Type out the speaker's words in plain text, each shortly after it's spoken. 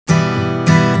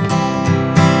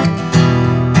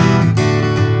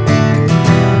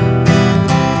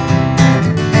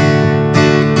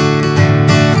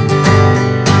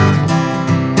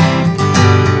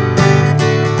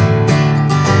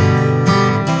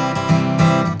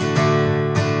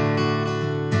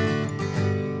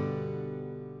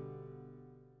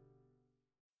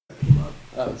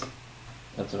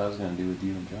what I was going to do with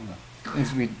you and Jonah.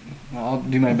 I'll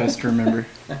do my best to remember.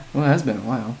 Well, it has been a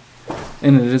while.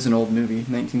 And it is an old movie,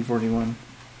 1941.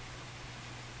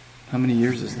 How many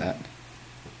years is that?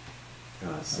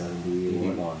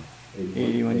 81.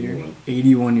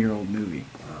 81-year-old movie.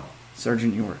 Wow.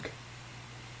 Sergeant York.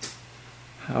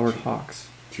 Howard Hawks.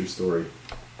 True story.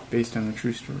 Based on a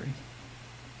true story.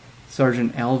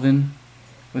 Sergeant Alvin,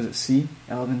 was it C?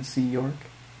 Alvin C. York?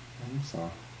 I think so.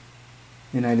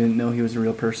 And I didn't know he was a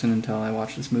real person until I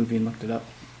watched this movie and looked it up.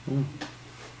 Mm.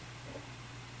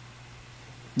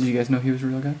 Did you guys know he was a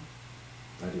real guy?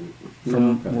 I didn't.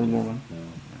 From No, World War One?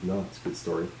 No, it's a good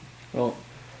story. Well,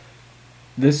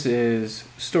 this is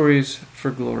Stories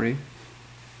for Glory,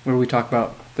 where we talk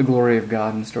about the glory of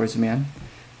God and the stories of man.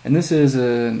 And this is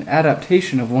an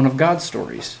adaptation of one of God's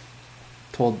stories,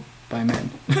 told by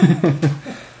men.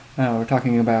 We're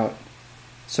talking about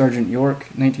Sergeant York,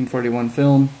 1941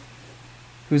 film.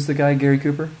 Who's the guy? Gary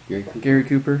Cooper? Gary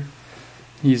Cooper.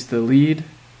 He's the lead.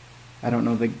 I don't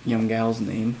know the young gal's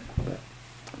name, but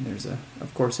there's,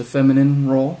 of course, a feminine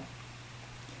role.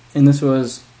 And this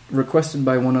was requested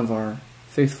by one of our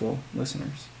faithful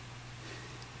listeners.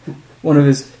 One of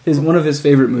his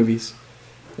favorite movies.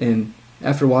 And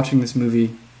after watching this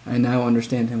movie, I now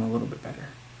understand him a little bit better.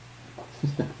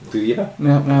 Do you?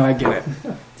 Now I get it.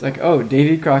 It's like, oh,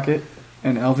 Davy Crockett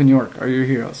and Alvin York are your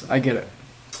heroes. I get it.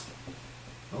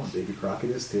 Oh, Davy Crockett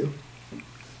is too?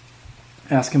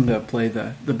 Ask him to play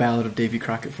the Ballad of Davy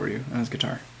Crockett for you on his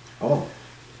guitar. Oh.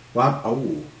 Well,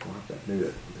 we'll have to do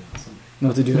that on Sunday.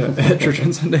 No, to do that at church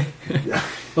on Sunday? Yeah.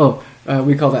 Oh,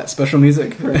 we call that special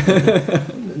music. We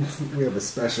have a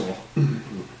special.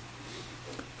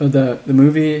 The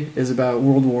movie is about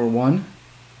World War One.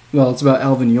 Well, it's about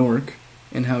Alvin York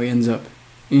and how he ends up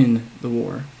in the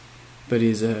war. But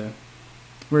he's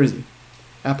where is he?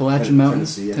 Appalachian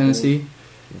Mountains, Tennessee.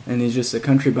 And he's just a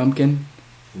country bumpkin.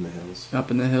 In the hills.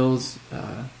 Up in the hills.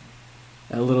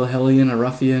 A little hellion, a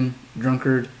ruffian,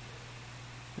 drunkard.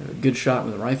 A good shot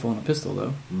with a rifle and a pistol,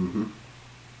 though. Mm-hmm.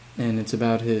 And it's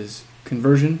about his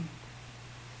conversion,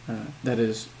 that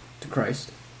is, to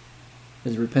Christ.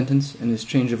 His repentance and his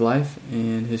change of life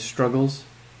and his struggles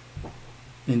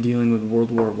in dealing with World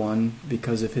War I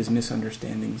because of his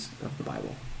misunderstandings of the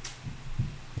Bible.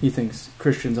 He thinks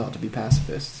Christians ought to be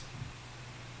pacifists.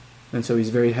 And so he's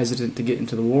very hesitant to get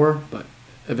into the war, but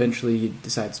eventually he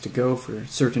decides to go for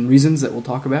certain reasons that we'll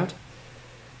talk about.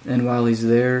 And while he's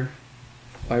there,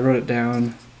 I wrote it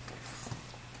down.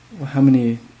 Well, how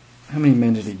many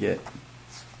men did he get?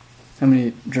 How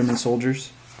many German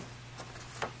soldiers?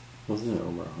 Wasn't it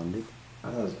over 100? I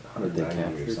thought it was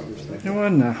 190 or something. It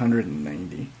wasn't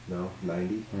 190. No,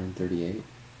 90? 138?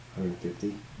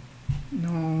 150?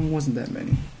 No, it wasn't that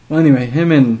many. Well, anyway,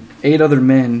 him and 8 other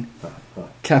men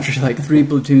captured like 3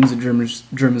 platoons of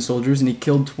German soldiers, and he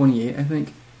killed 28, I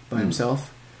think, by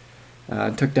himself.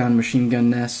 Took down machine gun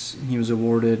nests. He was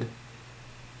awarded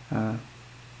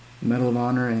Medal of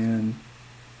Honor and...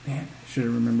 Man, I should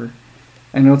remember.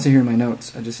 I know it's here in my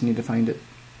notes. I just need to find it.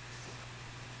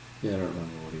 Yeah, I don't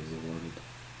remember what he was awarded.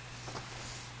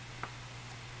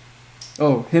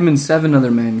 Oh, him and 7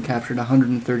 other men captured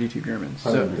 132 Germans.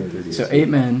 So 8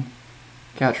 men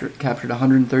captured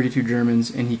 132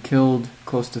 Germans, and he killed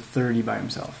close to 30 by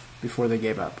himself before they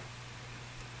gave up.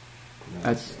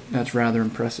 That's rather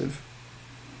impressive.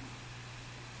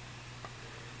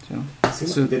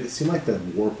 Did it seem like the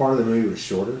war part of the movie was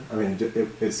shorter? I mean,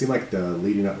 it seemed like the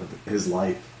leading up with his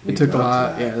life. It took a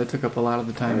lot. Yeah, that took up a lot of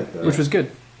the time, which was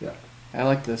good. Yeah, I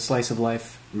like the slice of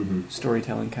life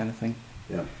storytelling kind of thing.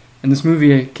 Yeah. And this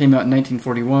movie came out in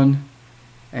 1941,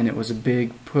 and it was a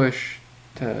big push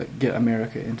to get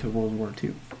America into World War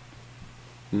II.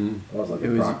 That was like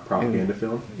a propaganda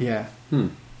film? Yeah.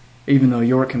 Even though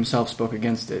York himself spoke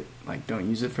against it, like, don't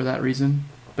use it for that reason.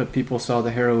 But people saw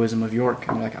the heroism of York,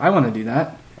 and they're like, I want to do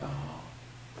that. Oh.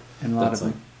 And a lot That's of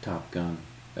like Top Gun.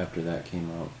 After that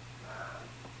came out,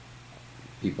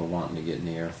 people wanting to get in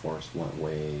the Air Force went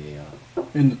way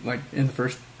up. In the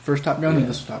first Top Gun, or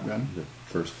this Top Gun? The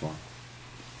first one.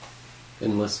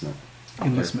 Enlistment.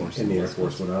 And the Air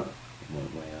Force went up?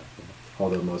 Went way up. Yeah.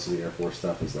 Although most of the Air Force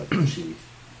stuff is like cheap.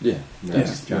 Yeah.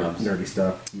 Nerdy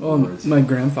stuff. Oh, my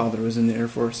grandfather was in the Air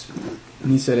Force.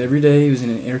 And he said every day he was in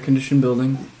an air-conditioned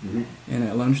building, and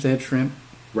at lunch they had shrimp.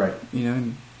 Right. You know,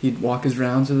 and he'd walk his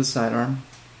rounds with his sidearm.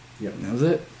 Yep. And that was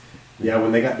it. Yeah,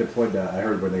 when they got deployed I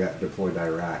heard when they got deployed to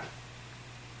Iraq,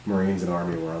 Marines and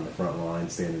Army were on the front line,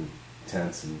 staying in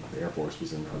tents, and the Air Force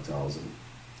was in hotels. And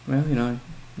well, you know,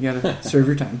 you gotta serve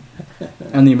your time.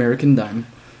 On the American dime.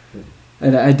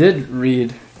 And I did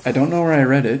read, I don't know where I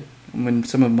read it, when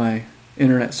some of my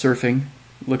internet surfing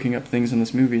looking up things in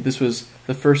this movie. This was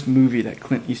the first movie that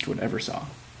Clint Eastwood ever saw.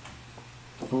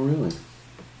 Oh, really?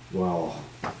 Well,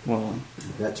 Well,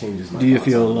 that changes my do you thoughts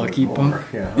feel on it lucky, more.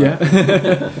 punk? Yeah.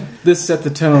 This set the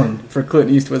tone for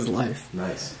Clint Eastwood's life.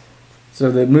 Nice.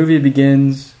 So the movie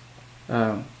begins,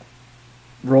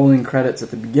 rolling credits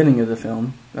at the beginning of the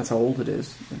film. That's how old it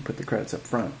is. And put the credits up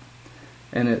front.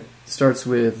 And it starts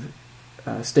with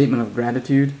a statement of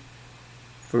gratitude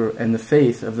and the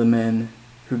faith of the men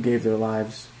who gave their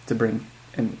lives to bring,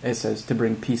 and it says, to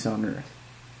bring peace on earth.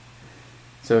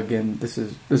 So again, this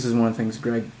is one of the things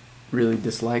Greg really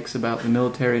dislikes about the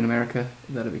military in America,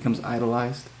 that it becomes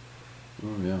idolized.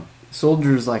 Oh, yeah.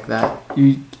 Soldiers like that,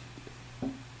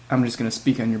 I'm just going to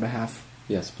speak on your behalf.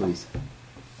 Yes, please.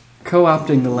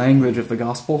 Co-opting the language of the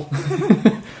gospel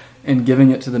and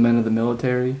giving it to the men of the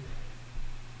military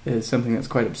is something that's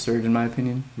quite absurd in my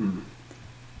opinion.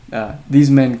 These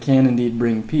men can indeed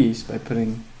bring peace by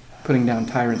putting down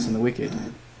tyrants and the wicked,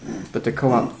 but to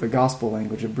co-opt the gospel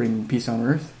language of bringing peace on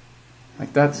earth,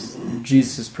 like that's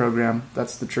Jesus' program,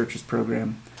 that's the church's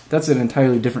program, that's an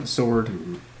entirely different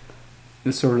sword.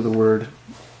 The sword of the word,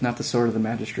 not the sword of the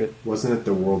magistrate. Wasn't it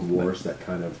the world wars that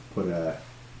kind of put the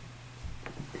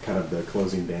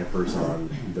closing dampers on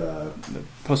the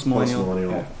Postmillennial?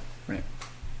 Yeah, right.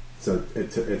 So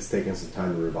it's taken some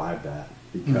time to revive that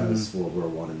because World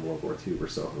War I and World War II were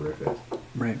so horrific.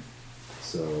 Right.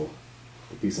 So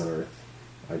the peace on earth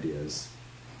idea is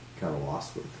kind of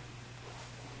lost with.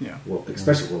 Yeah. Well,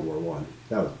 especially World War One.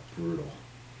 That was brutal.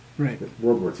 Right.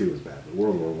 World War II was bad, but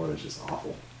World War One is just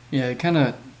awful. Yeah,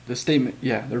 the statement,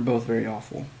 yeah, they're both very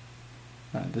awful.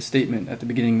 The statement at the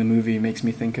beginning of the movie makes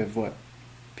me think of what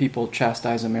people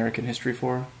chastise American history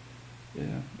for.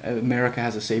 Yeah. America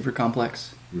has a savior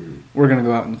complex. We're going to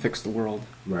go out and fix the world.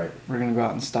 Right. We're going to go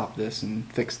out and stop this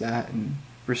and fix that and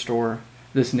restore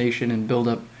this nation and build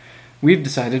up. We've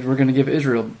decided we're going to give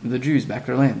Israel, the Jews, back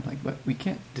their land. Like, but we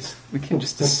can't just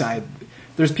decide.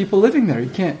 There's people living there. You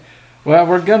can't. Well,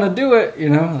 we're going to do it.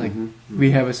 Like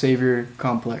we have a savior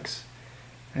complex.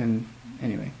 And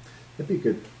anyway, that'd be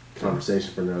a good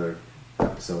conversation for another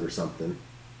episode or something.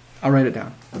 I'll write it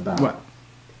down. About what?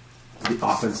 The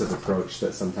offensive approach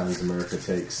that sometimes America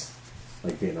takes,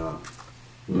 like Vietnam.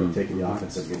 Taking the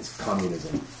offensive against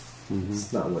communism.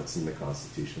 It's not what's in the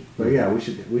Constitution. But yeah, we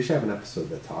should have an episode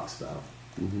that talks about.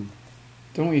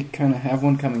 Don't we kind of have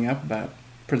one coming up about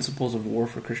principles of war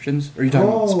for Christians? Or are you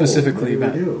talking specifically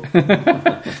about? We do.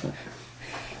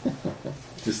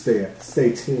 Just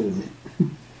stay tuned.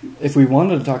 If we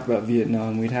wanted to talk about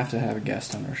Vietnam, we'd have to have a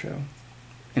guest on our show.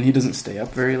 And he doesn't stay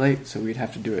up very late, so we'd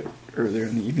have to do it earlier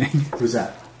in the evening. Who's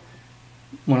that?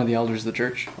 One of the elders of the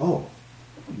church. Oh,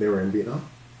 they were in Vietnam?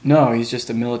 No, he's just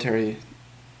a military...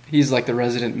 He's like the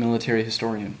resident military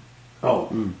historian.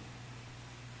 Oh.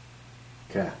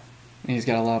 Okay. And he's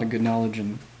got a lot of good knowledge.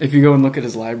 And if you go and look at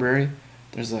his library,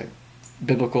 there's like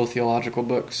biblical theological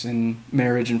books and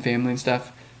marriage and family and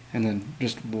stuff. And then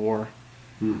just war.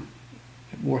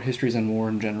 War histories on war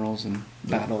and generals and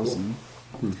battles. Cool.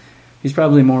 And he's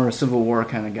probably more a Civil War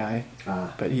kind of guy.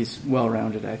 But he's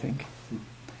well-rounded, I think.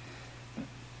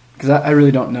 Because I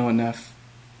really don't know enough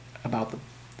about the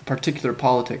particular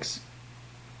politics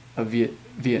of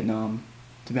Vietnam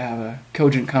to have a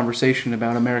cogent conversation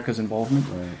about America's involvement.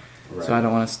 Right. So I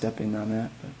don't want to step in on that.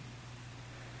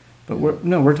 But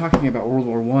we're talking about World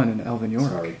War I and Alvin York.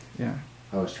 Sorry. Yeah.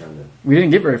 I was trying to... We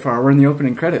didn't get very far. We're in the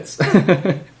opening credits.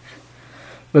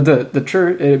 But the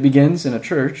church, it begins in a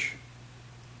church.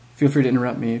 Feel free to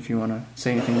interrupt me if you want to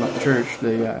say anything about the church.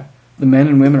 The men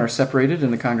and women are separated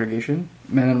in the congregation.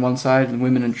 Men on one side and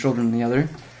women and children on the other.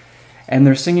 And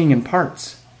they're singing in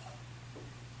parts.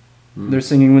 They're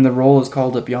singing when the roll is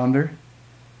called up yonder.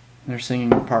 They're singing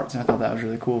in parts, and I thought that was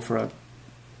really cool for a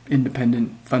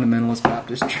independent fundamentalist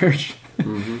Baptist church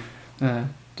to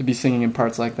be singing in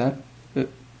parts like that.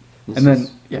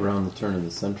 Around the turn of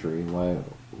the century,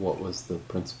 what was the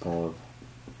principle of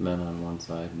men on one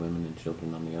side, women and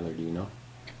children on the other? Do you know?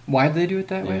 Why did they do it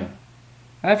that way?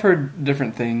 I've heard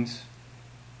different things.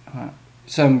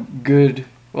 Some good...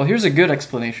 Well, here's a good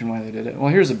explanation why they did it. Well,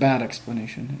 here's a bad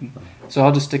explanation. So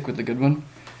I'll just stick with the good one.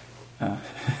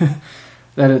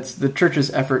 That it's the church's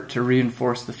effort to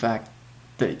reinforce the fact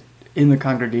that in the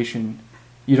congregation,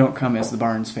 you don't come as the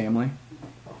Barnes family.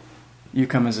 You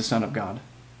come as a son of God.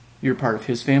 You're part of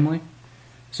His family.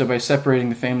 So by separating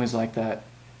the families like that,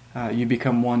 you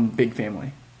become one big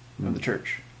family of the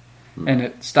church. And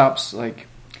it stops,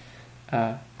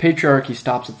 patriarchy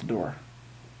stops at the door.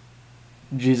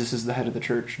 Jesus is the head of the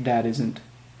church. Dad isn't.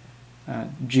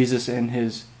 Jesus and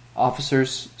his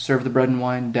officers serve the bread and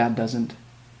wine. Dad doesn't.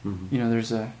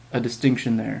 There's a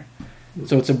distinction there.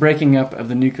 So it's a breaking up of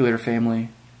the nuclear family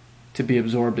to be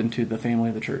absorbed into the family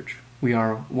of the church. We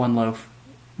are one loaf,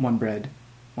 one bread,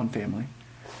 one family.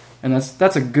 And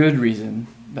that's a good reason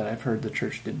that I've heard the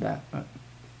church did that. But,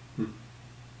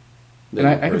 and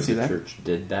I can see that. The church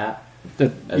did that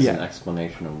as an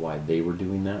explanation of why they were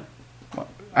doing that?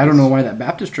 I don't know why that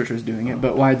Baptist church was doing it,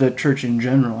 but why the church in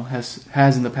general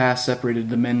has in the past separated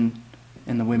the men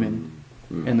and the women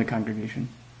in the congregation.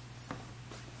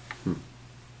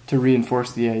 To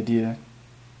reinforce the idea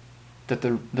that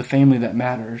the family that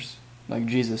matters, like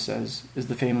Jesus says, is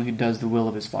the family who does the will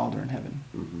of his Father in heaven.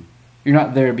 Mm-hmm. You're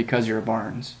not there because you're a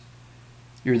Barnes.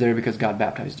 You're there because God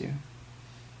baptized you.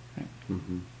 Right?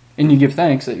 Mm-hmm. And you give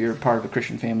thanks that you're part of a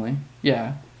Christian family,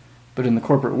 yeah. But in the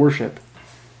corporate worship,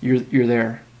 you're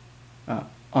there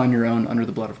on your own under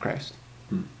the blood of Christ.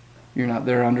 Hmm. You're not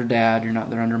there under dad. You're not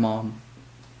there under mom.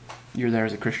 You're there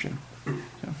as a Christian. So.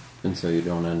 And so you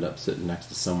don't end up sitting next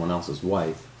to someone else's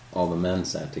wife. All the men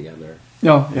sat together.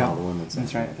 Oh, yeah. All the women sat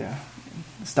together. That's right,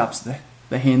 yeah. Stops the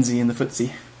handsy and the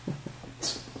footsy.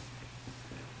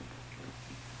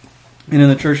 And in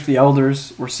the church, the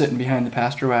elders were sitting behind the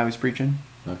pastor while he was preaching.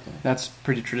 Okay. That's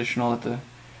pretty traditional. That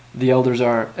the elders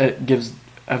it gives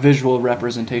a visual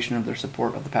representation of their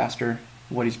support of the pastor,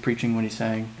 what he's preaching, what he's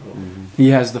saying. Mm-hmm. He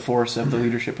has the force of the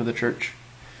leadership of the church.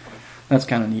 That's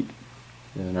kind of neat.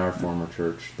 In our former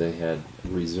church, they had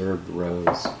reserved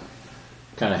rows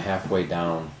kind of halfway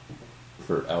down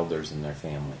for elders and their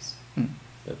families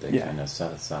that they kind of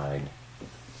set aside.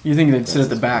 You think they'd sit at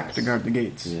the back to guard the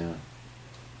gates? Yeah.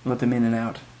 Let them in and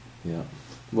out. Yeah.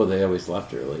 Well, they always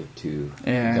left early to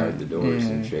guard the doors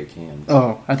and shake hands.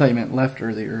 Oh, I thought you meant left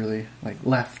early, like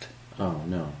left. Oh,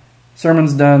 no.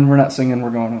 Sermon's done, we're not singing, we're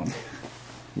going home.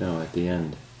 No, at the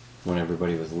end, when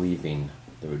everybody was leaving,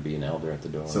 there would be an elder at the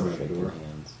door shaking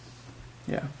hands.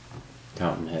 Yeah.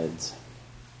 Counting heads.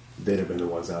 They'd have been the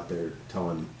ones out there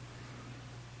telling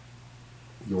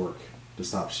York to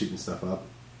stop shooting stuff up.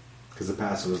 Because the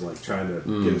pastor was like trying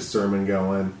to get his sermon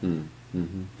going.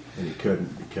 Mm-hmm. And he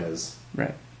couldn't because...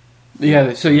 Right.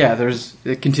 Yeah, so there's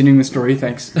continuing the story,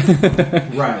 thanks.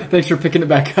 Right. Thanks for picking it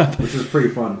back up. Which was pretty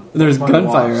fun. There's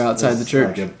gunfire outside the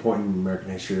church. Like a point in American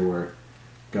history where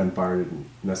gunfire didn't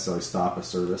necessarily stop a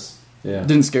service. Yeah.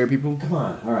 Didn't scare people. Come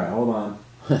on. All right, hold on.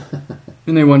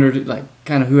 And they wondered, like,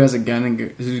 kind of who has a gun and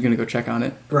who's going to go check on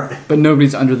it. Right. But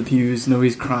nobody's under the pews.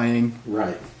 Nobody's crying.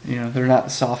 Right. You know, they're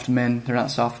not soft men. They're not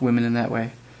soft women in that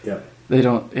way. Yep. They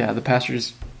don't, the pastor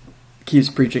just keeps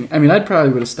preaching. I mean, I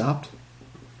probably would have stopped.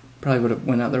 Probably would have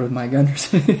went out there with my gun or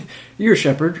something. You're a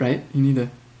shepherd, right? You need to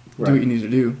do what you need to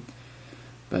do.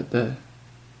 But I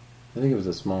think it was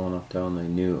a small enough town they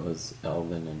knew it was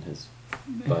Alvin and his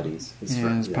buddies. His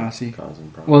posse. Causing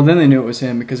problems. Well, then they knew it was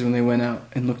him because when they went out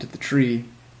and looked at the tree,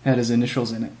 it had his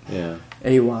initials in it. Yeah.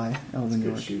 A.Y. Alvin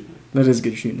York. That is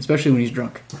good shooting, especially when he's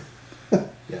drunk.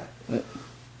 Yeah.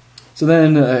 So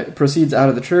then it proceeds out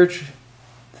of the church.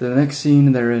 To the next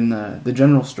scene, they're in the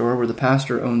general store where the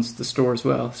pastor owns the store as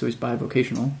well, so he's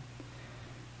bivocational.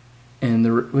 And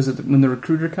when the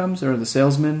recruiter comes, or the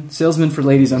salesman for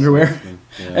ladies' underwear,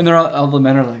 and all the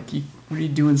men are like, "What are you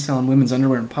doing selling women's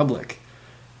underwear in public?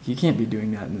 You can't be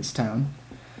doing that in this town."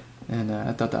 And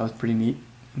I thought that was pretty neat.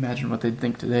 Imagine what they'd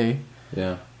think today.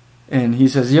 Yeah. And he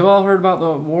says, "You've all heard about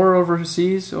the war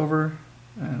overseas over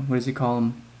what does he call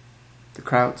them? The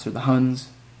Krauts or the Huns?"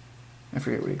 I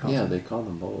forget what he calls them. Yeah, they call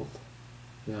them both.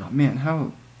 Yeah. Oh, man,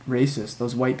 how racist,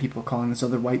 those white people calling this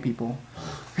other white people.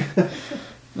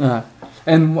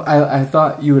 And I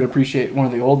thought you would appreciate one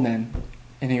of the old men.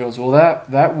 And he goes, well,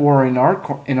 that war in our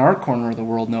corner of the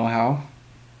world know how.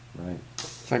 Right.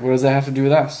 It's like, what does that have to do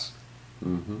with us?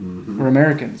 Mm-hmm. Mm-hmm. We're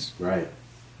Americans. Right.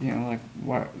 You know,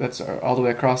 like, that's all the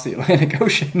way across the Atlantic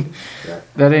Ocean. Yeah.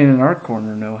 That ain't in our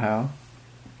corner know how.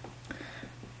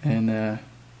 And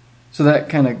so that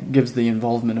kind of gives the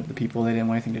involvement of the people. They didn't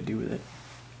want anything to do with it.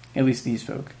 At least these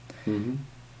folk. Mm-hmm.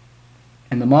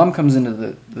 And the mom comes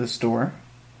into the store,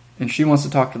 and she wants to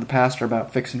talk to the pastor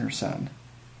about fixing her son.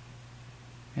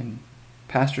 And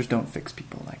pastors don't fix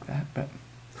people like that,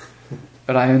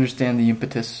 but I understand the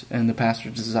impetus and the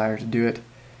pastor's desire to do it.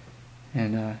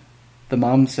 And the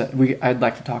mom said, I'd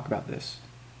like to talk about this.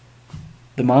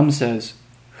 The mom says,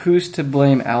 who's to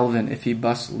blame Alvin if he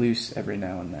busts loose every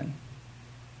now and then?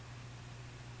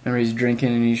 Remember, he's drinking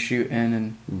and he's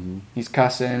shooting and he's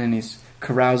cussing and he's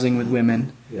carousing with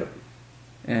women. Yep.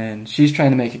 And she's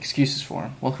trying to make excuses for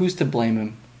him. Well, who's to blame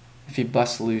him if he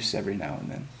busts loose every now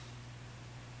and then?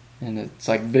 And it's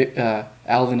like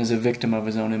Alvin is a victim of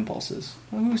his own impulses.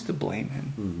 Well, who's to blame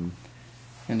him?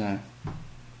 Mm-hmm. And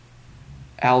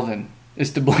Alvin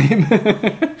is to blame.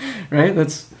 Right?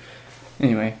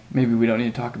 Anyway, maybe we don't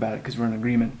need to talk about it because we're in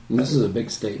agreement. This is a big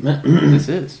statement. This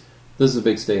is. This is a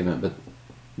big statement, but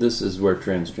this is where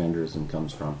transgenderism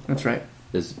comes from. That's right.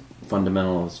 This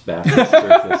fundamentalist Baptist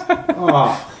churches.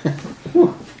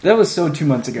 Oh, That was so 2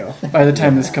 months ago, by the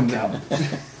time this comes out.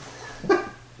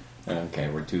 Okay,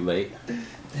 we're too late.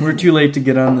 We're too late to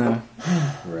get on the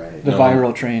right.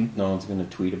 viral train. No one's going to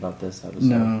tweet about this episode.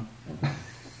 No.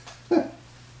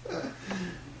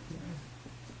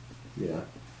 Yeah.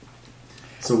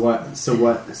 So what?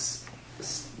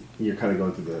 You're kind of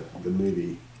going through the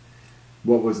movie.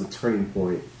 What was the turning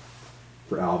point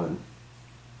for Alvin?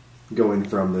 Going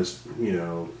from this,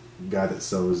 guy that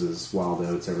sows his wild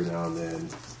oats every now and then,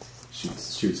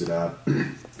 shoots it up,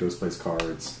 goes plays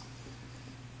cards,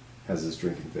 has his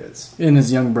drinking fits. And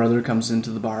his young brother comes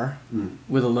into the bar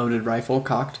with a loaded rifle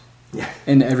cocked. Yeah.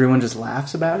 And everyone just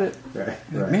laughs about it. Right.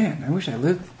 Like, Right. man, I wish I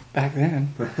lived back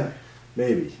then.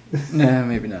 Maybe. Nah,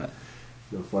 maybe not.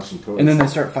 No flushing toilets. And then they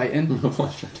start fighting.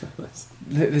 Flush your toilets.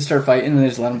 They start fighting and they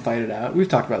just let them fight it out. We've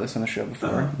talked about this on the show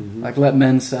before. Like, let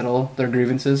men settle their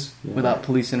grievances without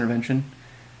police intervention.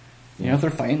 If they're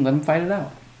fighting, let them fight it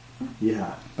out.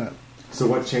 Yeah. But So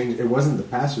what changed? It wasn't the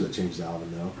pastor that changed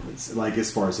Alvin, though. It's like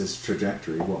as far as his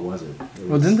trajectory, what was it?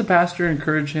 well, didn't the pastor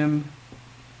encourage him?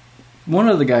 One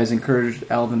of the guys encouraged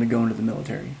Alvin to go into the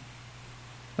military.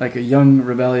 Like a young,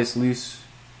 rebellious, loose,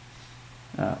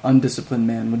 undisciplined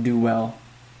man would do well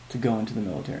to go into the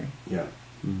military. Yeah.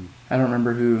 I don't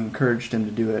remember who encouraged him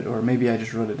to do it, or maybe I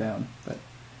just wrote it down. But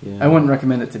Yeah. I wouldn't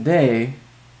recommend it today.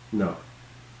 No.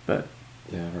 But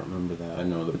Yeah, I don't remember that. I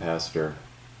know the pastor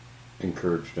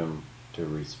encouraged him to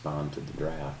respond to the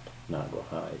draft, not go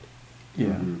hide. yeah.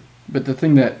 Mm-hmm. But the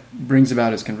thing that brings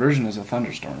about his conversion is a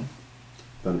thunderstorm.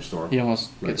 Thunderstorm. He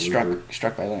almost Like gets Luther.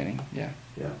 struck by lightning. Yeah,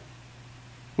 Yeah.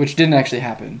 which didn't actually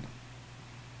happen.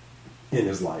 In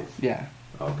his life. Yeah,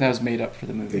 Okay. that was made up for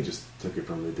the movie. They just took it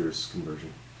from Luther's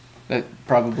conversion. That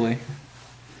probably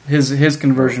his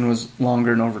conversion was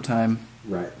longer and over time.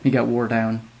 Right. He got wore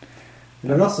down.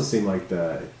 And it also seemed like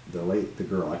the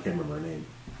girl, I can't remember her name.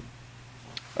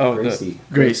 Oh, Gracie.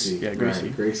 Grace. Yeah, Gracie.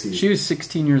 Right, Gracie. She was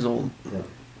 16 years old Yeah.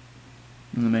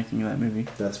 in the making of that movie.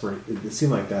 That's where it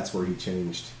seemed like that's where he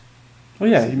changed. Oh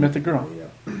yeah, he met the girl.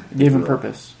 Yeah. It gave him Girl.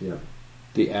 purpose. Yeah.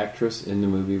 The actress in the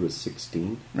movie was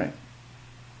 16. Right.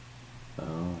 Oh,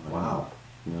 Wow.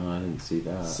 No, I didn't see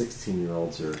that.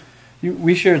 16-year-olds are.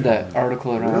 We shared that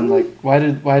article around. Really?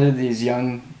 Like, why did these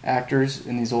young actors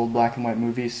in these old black and white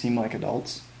movies seem like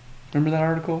adults? Remember that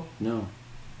article? No.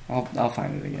 I'll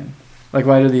find it again. Like,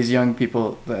 why do these young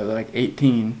people that are like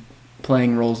 18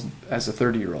 playing roles as a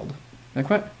 30-year-old? Like,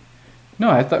 what? No,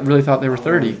 I really thought they were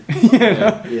 30.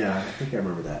 Yeah, I think I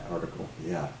remember that article.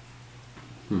 Yeah.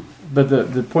 But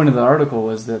the point of the article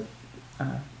was that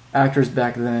actors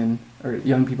back then, or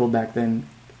young people back then,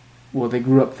 well, they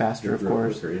grew up faster, of Grew up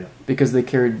course, quicker, yeah. because they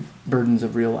carried burdens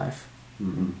of real life,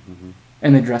 Mm-hmm.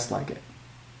 and they dressed like it.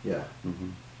 Yeah.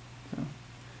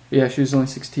 Yeah, she was only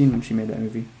 16 when she made that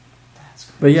movie. That's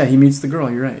crazy. But yeah, he meets the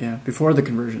girl. You're right. Yeah, before the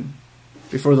conversion,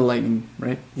 before the lightning,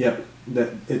 right? Yep.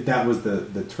 That was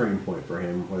the turning point for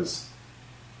him was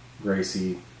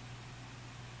Gracie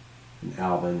and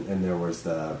Alvin, and there was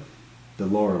the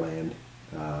Lowerland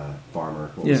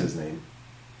farmer. What was Yeah. his name?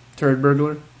 Turd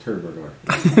burglar. Turd burglar.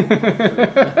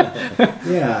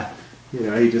 Yeah.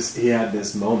 He had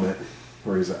this moment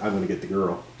where he's like, I'm going to get the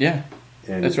girl. Yeah,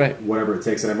 And that's right. Whatever it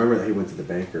takes. And I remember that he went to the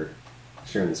banker,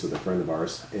 sharing this with a friend of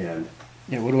ours, and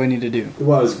Yeah. What do I need to do? it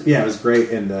was great.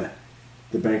 And the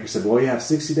banker said, well, you have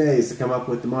 60 days to come up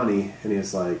with the money. And he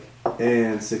was like,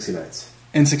 and 60 nights.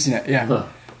 In 69. Yeah. Huh.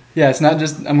 Yeah. It's not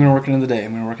just I'm going to work another day.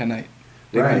 I'm going to work at night.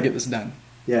 I'm going Right. to get this done.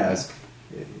 Yeah,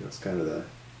 it's kind of the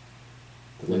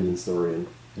Lincoln story. And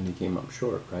And he came up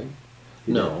short, right?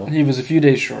 He No. He was a few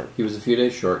days short, He was a few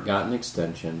days short, got an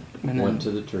extension, And then- went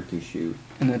to the turkey shoot.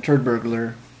 and the turd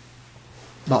burglar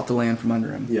bought the land from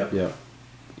under him. yeah. Yeah.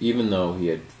 Even though he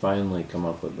had finally come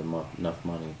up with enough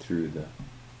money through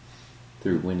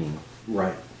winning,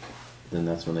 Right. then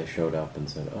that's when they showed up and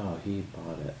said, "Oh, he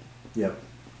bought it." Yep.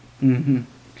 Mm-hmm.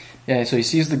 Yeah, so he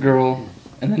sees the girl,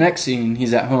 and the next scene,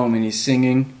 he's at home, and he's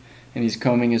singing, and he's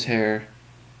combing his hair.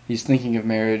 He's thinking of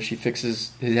marriage. He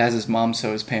has his mom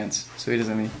sew his pants, so he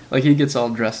doesn't he gets all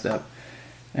dressed up.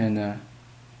 And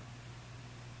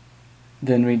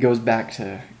then when he goes back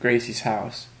to Gracie's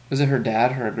house, was it her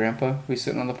dad or her grandpa who's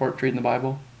sitting on the porch reading the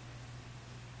Bible?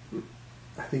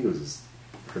 I think it was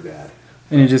her dad.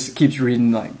 And he just keeps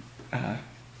reading, like,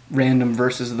 random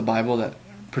verses of the Bible that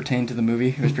pertain to the movie.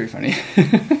 It was pretty funny.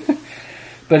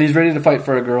 But he's ready to fight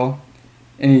for a girl,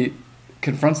 and he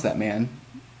confronts that man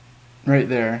right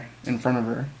there in front of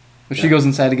her If she goes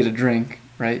inside to get a drink,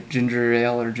 right? Ginger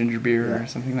ale or ginger beer or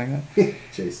something like that.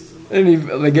 Chases him.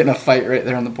 And they get in a fight right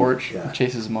there on the porch. Yeah.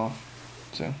 Chases him off.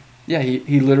 So, yeah,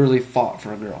 he literally fought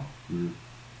for a girl. Mm.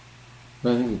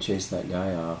 But I think he chased that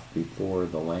guy off before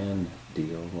the land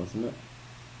deal, wasn't it?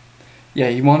 Yeah,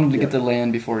 he wanted to get the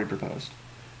land before he proposed.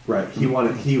 Right.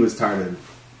 He was tired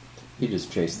of... He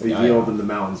just chased the The guy yield off. in the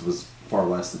mountains was far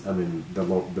less.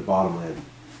 The bottomland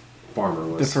farmer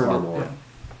was Deferred far it, more yeah.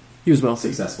 He was wealthy.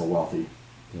 successful, wealthy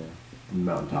Yeah. than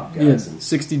mountaintop He had guys. And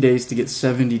 60 days to get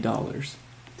 $70.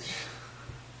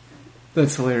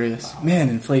 That's hilarious. Wow. Man,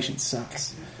 inflation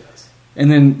sucks. Yes. And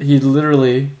then he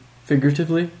literally,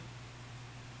 figuratively,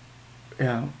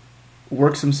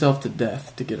 works himself to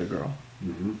death to get a girl.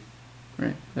 Mm-hmm.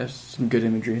 Right? That's some good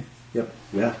imagery. Yep.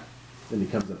 Yeah. Then he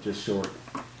comes up just short.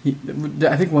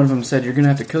 I think one of them said, "You're going to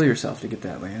have to kill yourself to get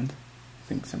that land." I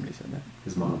think somebody said that.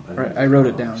 His mom. I wrote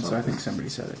it down, so I think somebody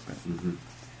said it. But Mm-hmm.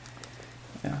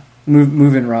 yeah,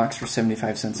 moving rocks for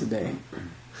 75 cents a day.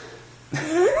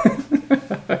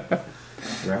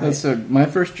 Right. That's my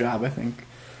first job. I think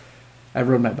I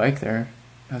rode my bike there.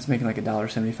 I was making like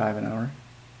 $1.75 an hour.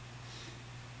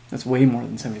 That's way more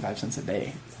than 75 cents a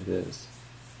day. It is.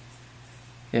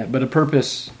 Yeah, but a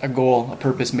purpose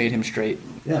made him straight.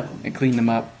 Yeah. And cleaned him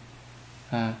up.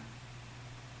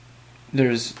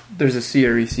 There's a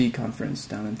CREC conference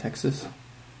down in Texas.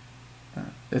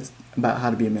 It's about how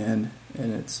to be a man,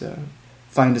 and it's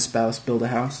find a spouse, build a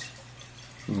house.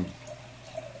 Mm.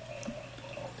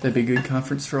 That'd be a good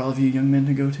conference for all of you young men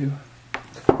to go to.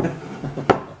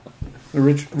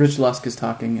 Rich Lusk is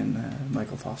talking, and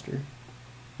Michael Foster.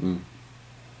 Mm.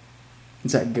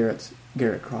 It's at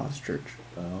Garrett Cross Church.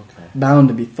 Oh, okay. Bound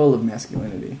to be full of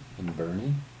masculinity. In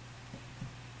Bernie?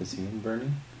 Is he in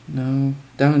Bernie? No,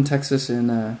 down in Texas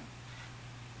in,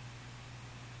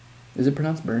 is it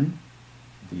pronounced Bern?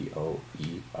 Boerne.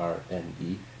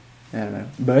 I don't know.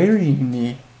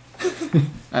 Bern.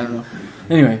 I don't know.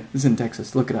 Anyway, it's in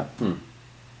Texas. Look it up. Hmm.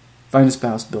 Find a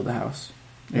spouse, build a house.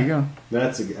 There you go.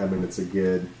 It's a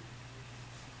good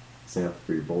example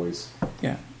for your boys.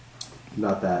 Yeah.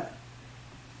 Not that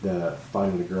the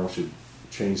finding a girl should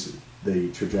change the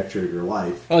trajectory of your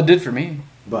life, Oh, it did for me.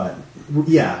 but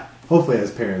yeah, hopefully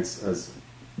as parents, as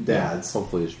dads,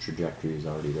 Hopefully his trajectory is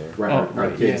already there. right, our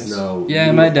right, kids yes. know. Yeah,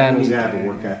 you my need- dad you was need a to have a guy,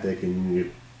 work yeah. ethic, and you need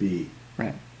to be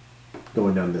Right.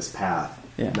 going down this path,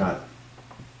 Yeah. not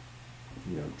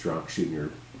drunk shooting your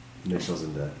initials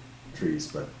into trees,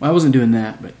 but Well, I wasn't doing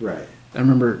that, but right. I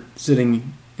remember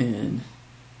sitting in,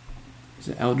 is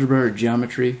it algebra or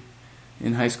geometry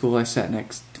in high school. I sat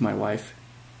next to my wife,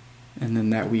 and then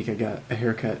that week I got a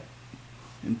haircut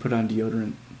and put on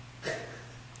deodorant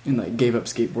and gave up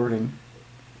skateboarding.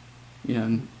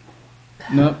 And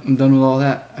nope, I'm done with all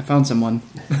that. I found someone.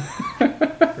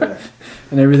 Right.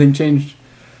 And everything changed.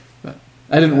 But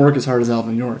I didn't work as hard as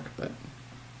Alvin York, but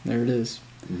there it is.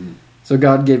 Mm-hmm. So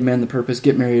God gave men the purpose: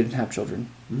 get married and have children.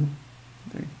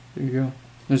 Mm-hmm. There you go.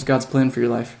 There's God's plan for your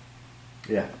life.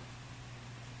 Yeah.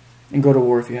 And go to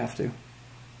war if you have to.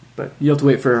 But you'll have to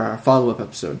wait for our follow-up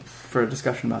episode for a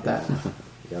discussion about that.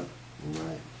 Yep.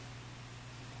 Right.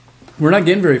 We're not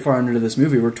getting very far into this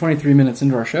movie. We're 23 minutes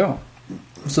into our show.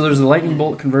 So there's a lightning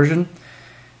bolt conversion,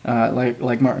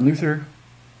 like Martin Luther.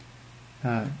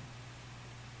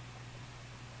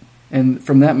 And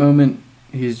from that moment,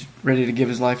 he's ready to give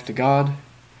his life to God.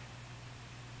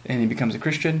 And he becomes a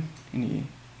Christian. And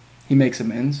he makes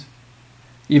amends.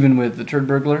 Even with the turd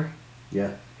burglar.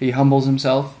 Yeah. He humbles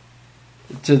himself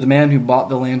to the man who bought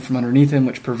the land from underneath him,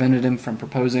 which prevented him from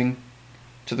proposing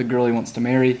to the girl he wants to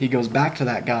marry. He goes back to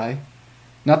that guy,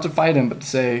 not to fight him, but to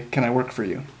say, "Can I work for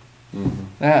you?" Mm-hmm.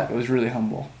 That was really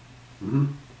humble. Mm-hmm.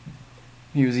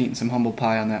 He was eating some humble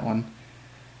pie on that one.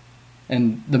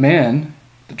 And the man,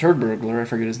 the turd burglar, I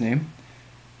forget his name,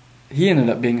 he ended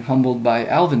up being humbled by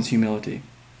Alvin's humility.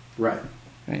 Right.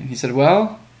 Right? He said,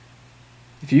 "Well,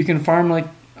 if you can farm like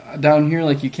down here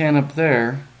like you can up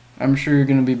there, I'm sure you're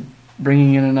going to be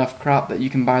bringing in enough crop that you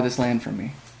can buy this land from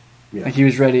me." Yeah. Like he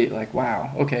was ready,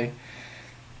 wow, okay.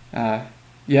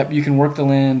 Yep, you can work the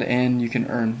land and you can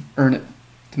earn it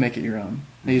to make it your own.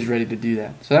 And he's ready to do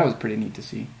that. So that was pretty neat to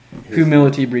see.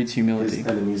 Humility breeds humility. His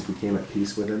enemies became at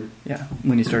peace with him. Yeah,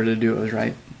 when he started to do what was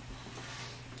right.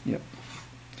 Yep.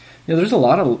 Yeah, there's a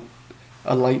lot of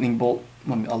a lightning bolt.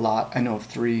 A lot. I know of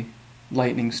 3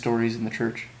 lightning stories in the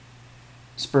church.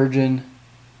 Spurgeon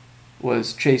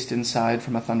was chased inside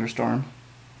from a thunderstorm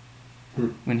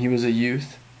when he was a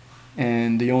youth,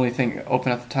 and the only thing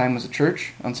open at the time was a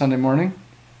church on Sunday morning,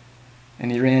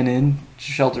 and he ran in to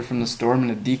shelter from the storm, and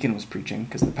a deacon was preaching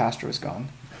because the pastor was gone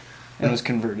and was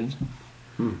converted.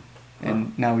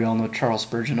 And now we all know Charles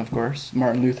Spurgeon, of course,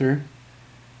 Martin Luther,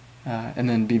 and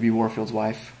then B.B. Warfield's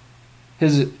wife.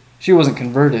 She wasn't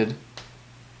converted,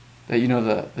 but you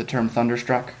know the term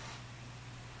thunderstruck?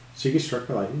 She gets struck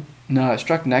by lightning? No, it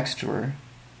struck next to her,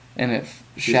 and it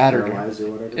shattered her.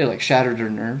 Or whatever? It shattered her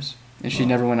nerves, and she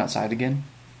never went outside again.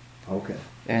 Okay.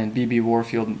 And B.B.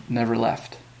 Warfield never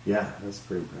left. Yeah, that's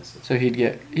pretty impressive. So he'd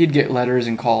get letters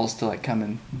and calls to come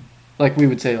and, like we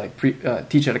would say,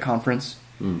 teach at a conference,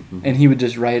 and he would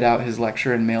just write out his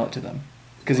lecture and mail it to them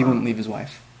because he wouldn't leave his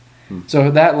wife. So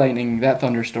that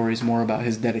thunder story is more about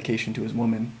his dedication to his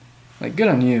woman. Good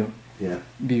on you, yeah,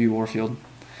 B.B. Warfield.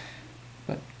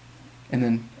 And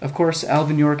then, of course,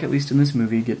 Alvin York, at least in this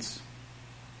movie, gets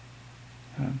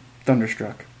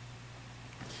thunderstruck.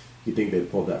 You think they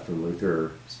pulled that from Luther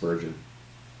or Spurgeon?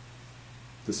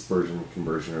 The Spurgeon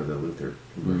conversion or the Luther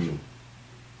conversion?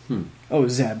 Oh,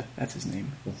 Zeb. That's his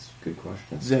name. That's a good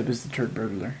question. Zeb is the turd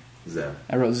burglar. Zeb.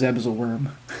 I wrote Zeb as a worm.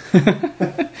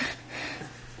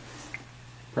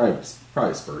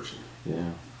 Probably Spurgeon.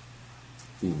 Yeah.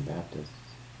 Being Baptist.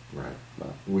 Right.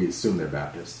 But we assume they're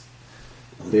Baptists.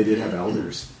 They did have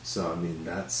elders, so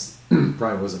that's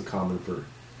probably wasn't common for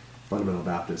fundamental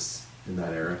Baptists in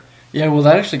that era. Yeah, well,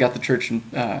 that actually got the church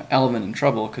Alvin in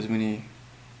trouble because when he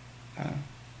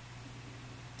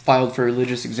filed for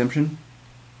religious exemption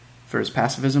for his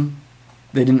pacifism,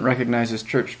 they didn't recognize his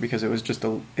church because it was just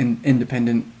an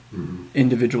independent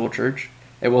individual church.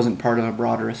 It wasn't part of a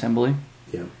broader assembly.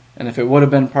 Yeah. And if it would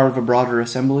have been part of a broader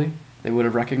assembly, they would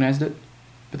have recognized it.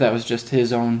 But that was just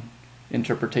his own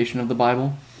interpretation of the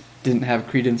Bible. Didn't have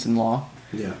credence in law.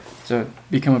 Yeah. So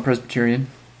become a Presbyterian.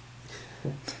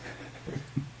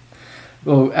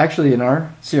 Well, actually, in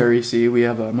our CREC, we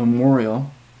have a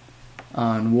memorial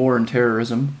on war and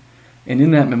terrorism. And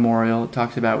in that memorial, it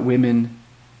talks about women...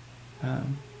 is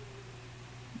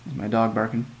my dog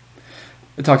barking?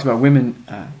 It talks about women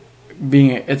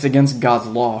it's against God's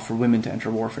law for women to enter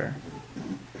warfare.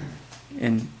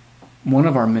 And one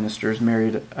of our ministers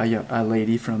married a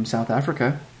lady from South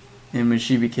Africa, and when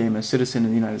she became a citizen of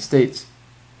the United States,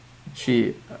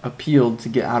 she appealed to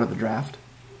get out of the draft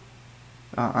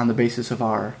on the basis of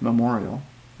our memorial,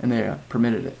 and they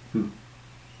permitted it.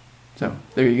 So,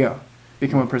 there you go.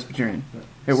 Become a Presbyterian.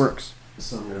 It works.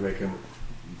 So I'm going to make a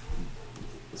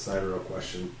side row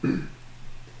question.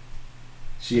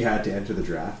 She had to enter the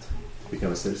draft to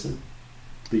become a citizen?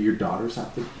 Do your daughters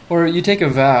have to Or you take a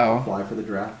vow. apply for the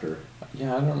draft? Or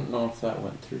Yeah, I don't know if that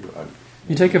went through.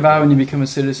 You take a vow when you become a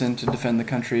citizen to defend the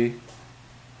country.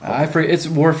 I forget, it's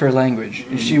warfare language.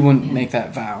 And she wouldn't make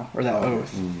that vow or that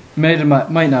oath. Might not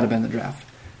have been the draft.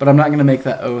 But I'm not going to make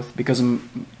that oath because of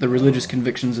the religious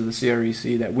convictions of the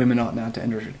CREC that women ought not to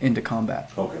enter into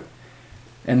combat. Okay.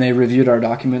 And they reviewed our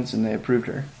documents and they approved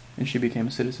her. And she became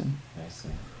a citizen. I see.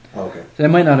 Okay. So that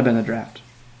might not have been the draft.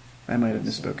 I might have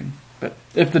misspoken. But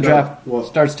if the draft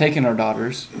starts taking our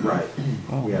daughters, Right.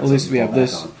 well, at least we have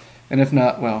this. And if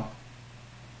not, well,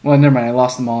 never mind. I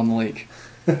lost them all in the lake.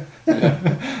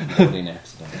 Boating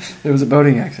accident. It was a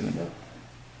boating accident.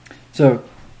 So,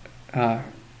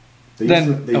 They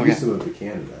used to move to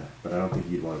Canada, but I don't think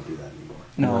you'd want to do that anymore.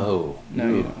 No,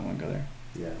 you don't want to go there.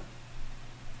 Yeah.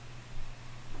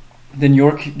 Then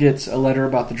York gets a letter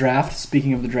about the draft.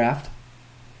 Speaking of the draft,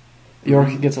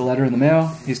 York gets a letter in the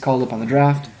mail. He's called up on the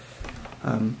draft.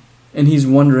 And he's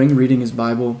wondering, reading his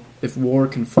Bible, if war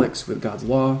conflicts with God's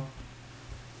law,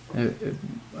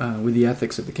 with the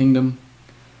ethics of the kingdom.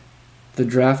 The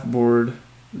draft board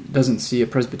doesn't see a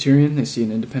Presbyterian. They see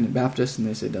an independent Baptist, and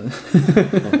they say,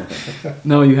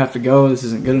 no, you have to go. This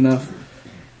isn't good enough.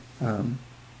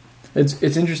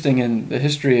 It's interesting in the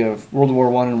history of World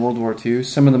War I and World War II,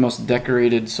 some of the most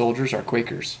decorated soldiers are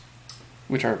Quakers,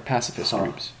 which are pacifist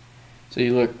groups. So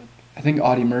you look, I think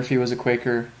Audie Murphy was a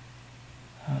Quaker.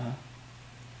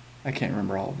 I can't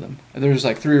remember all of them. There's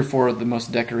 3 or 4 of the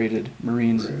most decorated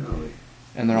Marines,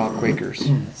 and they're all Quakers.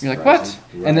 You're like, what?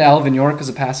 Right. And Alvin York is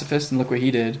a pacifist, and look what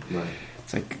he did. Right.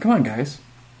 It's like, come on, guys.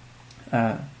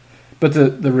 But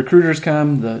the recruiters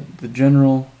come, the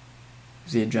general,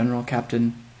 is he a general,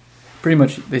 captain? Pretty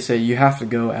much they say, you have to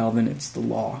go, Alvin, it's the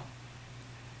law.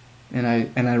 And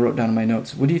I wrote down in my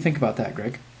notes, what do you think about that,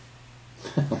 Greg?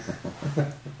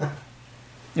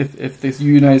 If the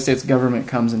United States government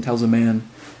comes and tells a man,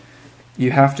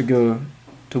 you have to go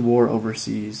to war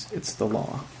overseas, it's the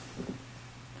law.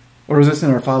 Or was this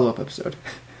in our follow-up episode?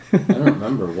 I don't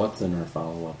remember what's in our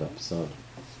follow-up episode.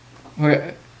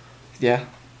 Okay. Yeah.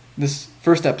 This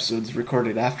first episode's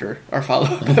recorded after our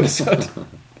follow-up episode.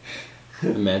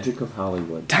 The magic of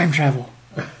Hollywood. Time travel.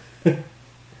 I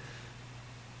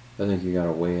think you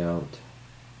gotta weigh out,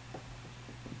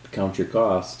 count your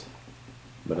cost.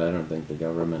 But I don't think the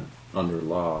government,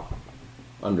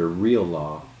 under real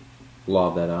law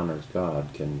that honors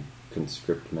God, can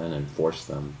conscript men and force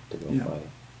them to go fight.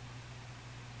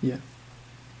 Yeah.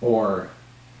 Or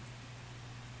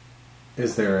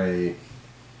is there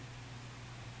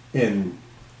in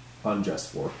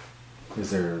unjust war?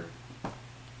 Is there?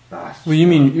 Well, you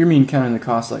mean counting the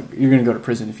cost? Like you're going to go to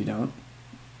prison if you don't.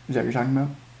 Is that what you're talking about?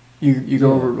 You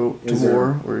go over to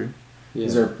war, or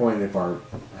is there a point if we're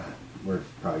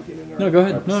probably getting in our no? Go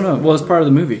ahead. No. Well, it's part of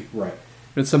the movie, right?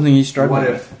 It's something he's struggling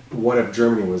with. What if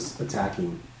Germany was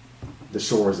attacking the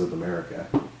shores of America?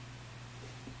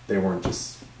 They weren't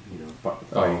just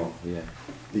fighting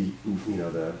the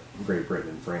Great Britain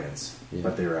and France,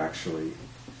 but they were actually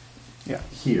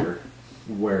here,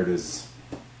 where it is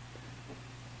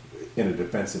in a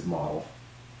defensive model.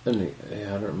 I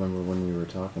don't remember when we were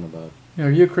talking about.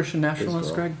 Are you a Christian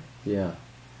nationalist, Israel. Greg? Yeah.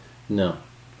 No.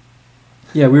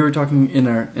 Yeah, we were talking in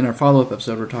our follow-up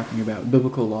episode. We're talking about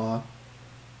biblical law.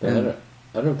 I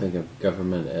don't think a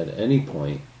government at any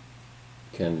point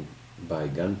can, by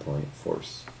gunpoint,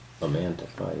 force a man to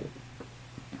fight.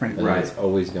 Right. It's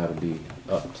always got to be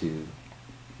up to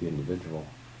the individual.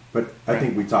 But I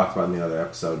think we talked about in the other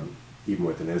episode, even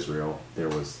within Israel, there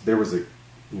was a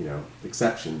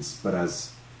exceptions, but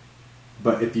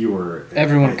if you were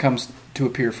everyone comes to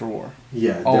appear for war.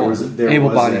 Yeah, there was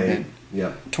able-bodied men.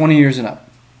 Yep. 20 years and up.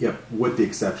 Yep, with the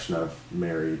exception of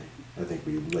married. I think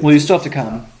we. Well, you still have to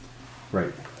come.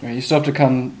 Right. You still have to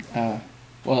come.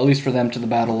 Well, at least for them, to the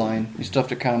battle line. You still have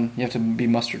to come. You have to be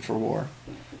mustered for war,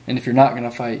 and if you're not going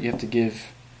to fight, you have to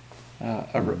give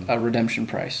a redemption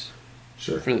price.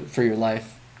 Sure. For your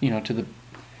life, to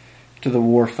the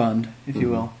war fund, if you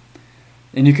will,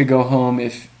 and you could go home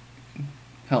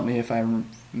help me if I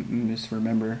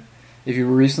misremember. If you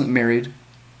were recently married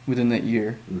within that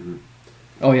year. Mm-hmm.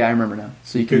 Oh yeah, I remember now.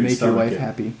 So you can make your wife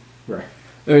happy. Right.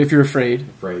 Or if you're afraid.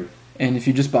 Right. And if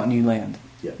you just bought new land,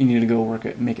 you need to go work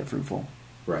it, make it fruitful.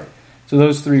 Right. So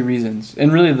those three reasons,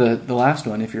 and really the last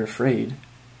one, if you're afraid,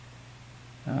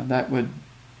 that would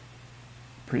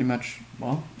pretty much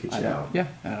get you out. Yeah,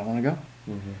 I don't want to go.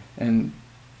 Mm-hmm.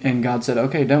 And God said,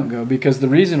 okay, don't go, because the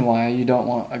reason why you don't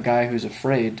want a guy who's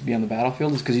afraid to be on the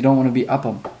battlefield is because you don't want to be up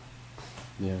him.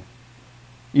 Yeah.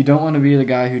 You don't want to be the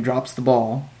guy who drops the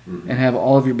ball and have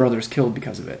all of your brothers killed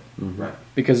because of it. Mm-hmm. Right.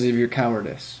 Because of your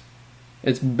cowardice.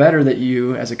 It's better that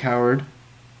you, as a coward...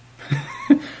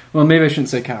 well, maybe I shouldn't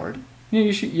say coward.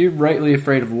 You're rightly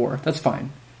afraid of war. That's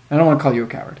fine. I don't want to call you a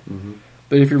coward. Mm-hmm.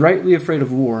 But if you're rightly afraid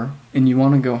of war and you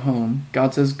want to go home,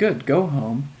 God says, good, go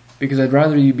home, because I'd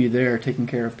rather you be there taking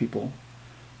care of people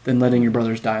than letting your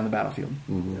brothers die on the battlefield.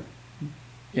 Mm-hmm.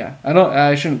 Yeah,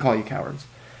 I shouldn't call you cowards.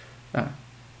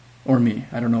 Or me.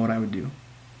 I don't know what I would do.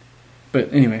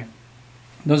 But anyway,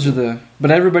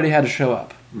 but everybody had to show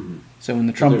up. Mm-hmm. So when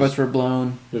the trumpets were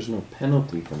blown... There's no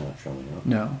penalty for not showing up.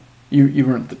 No. You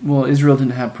weren't... Well, Israel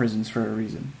didn't have prisons for a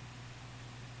reason.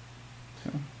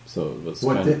 So it was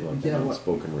kind of like an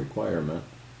unspoken requirement.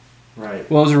 Right.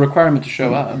 Well, it was a requirement to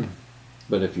show up.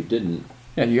 But if you didn't...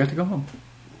 Yeah, you have to go home.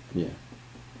 Yeah.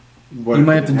 What you if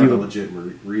might they have to have do a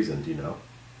legitimate reason, do you know?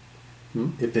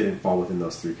 If they didn't fall within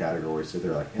those three categories, so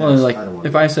they're like, I don't want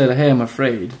if I said, hey, I'm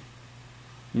afraid,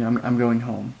 I'm going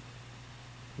home.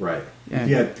 Right. Yeah. If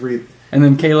you had three... And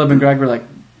then Caleb and Greg were like,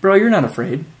 bro, you're not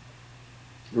afraid.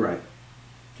 Right.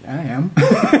 Yeah, I am.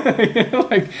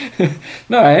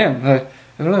 No, I am.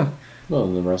 I don't know. Well,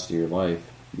 in the rest of your life,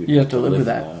 you have to live with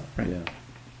that. Right. Yeah.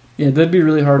 Yeah, that'd be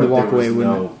really hard to walk away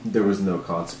with. There was no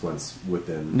consequence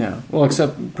within... No. Well,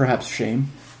 except perhaps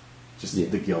shame. Just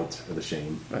the guilt or the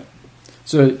shame. Right.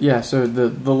 So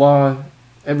the law,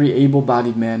 every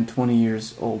able-bodied man 20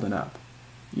 years old and up.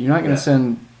 You're not going to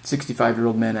send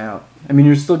 65-year-old men out. I mean,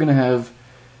 you're still going to have...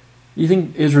 You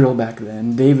think Israel back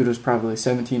then, David was probably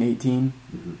 17, 18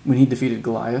 when he defeated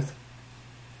Goliath.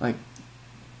 Like,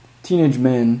 teenage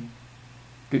men,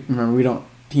 remember, we don't...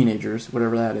 Teenagers,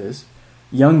 whatever that is.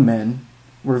 Young men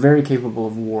were very capable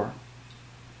of war.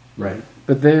 Right.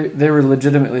 But they were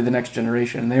legitimately the next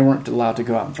generation, and they weren't allowed to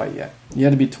go out and fight yet. You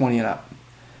had to be 20 and up.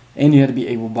 And you had to be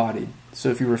able-bodied. So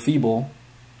if you were feeble,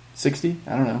 60?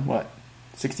 I don't know, what?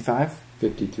 65?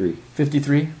 53.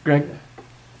 53, Greg? Yeah.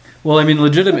 Well, I mean,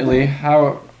 legitimately,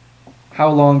 how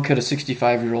long could a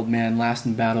 65-year-old man last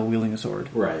in battle wielding a sword?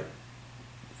 Right.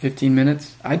 15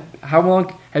 minutes? How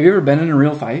long... Have you ever been in a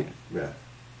real fight? Yeah.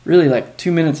 Really, like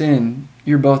 2 minutes in,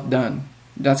 you're both done.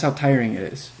 That's how tiring it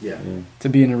is. Yeah. To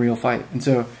be in a real fight. And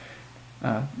so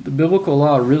the biblical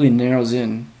law really narrows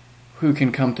in who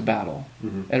can come to battle.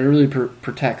 Mm-hmm. It really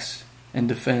protects and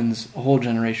defends a whole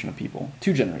generation of people.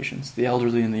 2 generations, the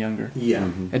elderly and the younger. Yeah.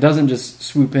 It doesn't just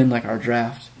swoop in like our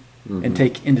draft and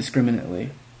take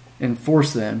indiscriminately and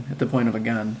force them at the point of a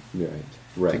gun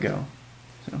right. to go.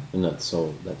 So. And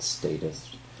that's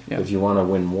statist. Yeah. If you want to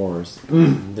win wars,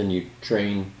 then you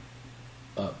train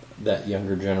up that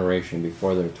younger generation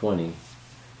before they're 20,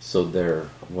 so they're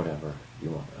whatever you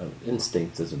want.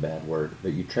 Instincts is a bad word,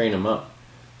 but you train them up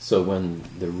so when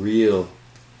the real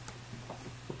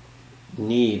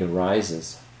need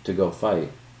arises to go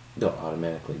fight, they'll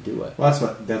automatically do it. Well,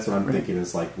 that's what I'm thinking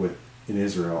is like in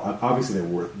Israel. Obviously,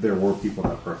 there were people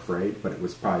that were afraid, but it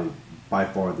was probably by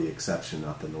far the exception,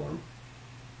 not the norm,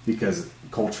 because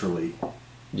culturally.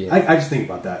 Yeah. I just think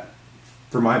about that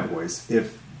for my boys.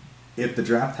 If the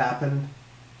draft happened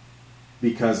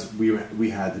because we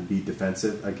had to be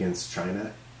defensive against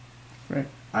China, right?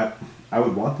 I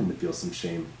would want them to feel some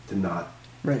shame to not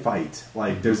fight.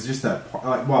 Like there's just that.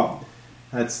 Well,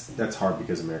 that's hard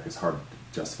because America's hard to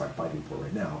justify fighting for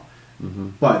right now.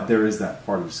 But there is that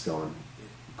part of just going.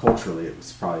 Culturally, it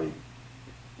was probably.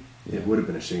 It would have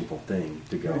been a shameful thing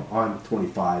to go. Oh, I'm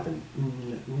 25 and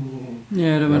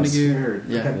I don't want to scared.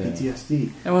 I got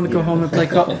PTSD. I want to go home and play.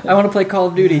 I want to play Call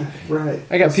of Duty. Right.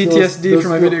 I got PTSD from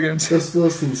my video games. Those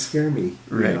Philistines scare me.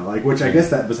 Right. You know, like which I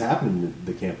guess that was happening in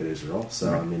the camp in Israel.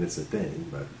 So I mean, it's a thing.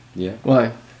 But yeah.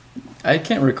 Well, I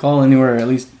can't recall anywhere, at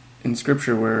least in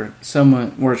Scripture, where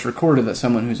it's recorded that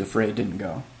someone who's afraid didn't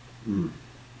go.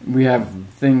 We have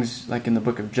things like in the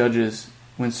book of Judges.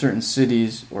 When certain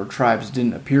cities or tribes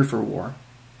didn't appear for war,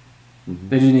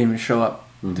 they didn't even show up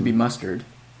to be mustered,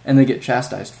 and they get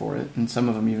chastised for it, and some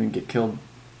of them even get killed.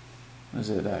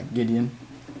 Was it Gideon,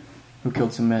 who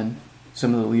killed some men?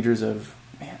 Some of the leaders of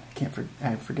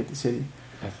I forget the city.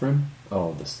 Ephraim?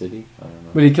 Oh, the city? I don't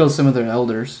know. But he killed some of their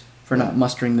elders for not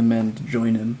mustering the men to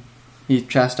join him. He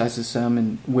chastises some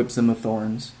and whips them with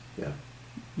thorns. Yeah,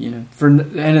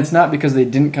 and it's not because they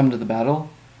didn't come to the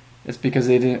battle. It's because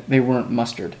they weren't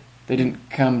mustered. They didn't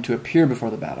come to appear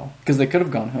before the battle. Because they could have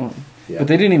gone home. Yeah. But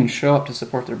they didn't even show up to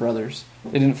support their brothers.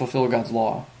 They didn't fulfill God's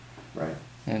law. Right.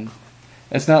 And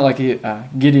it's not like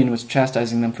Gideon was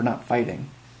chastising them for not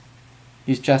fighting.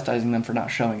 He's chastising them for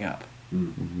not showing up.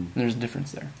 And there's a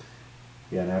difference there.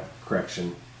 Yeah, and I have a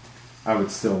correction. I would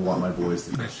still want my boys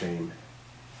to feel shame.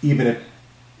 Even if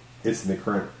it's in the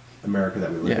current America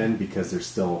that we live in, because there's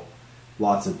still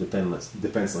lots of defenseless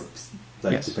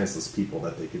people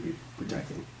that they could be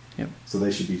protecting. Yep. So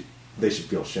they should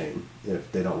feel shame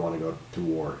if they don't want to go to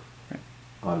war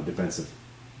on a defensive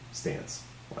stance.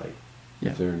 Like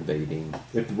if they're invading.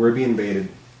 If we're being invaded,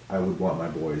 I would want my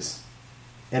boys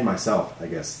and myself, I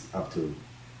guess, up to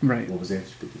what was the age?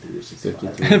 53 or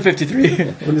 65? 53.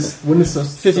 When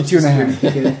is 52 and a half.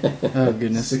 Oh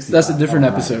goodness. 65. That's a different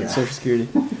episode, Social Security.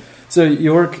 So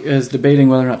York is debating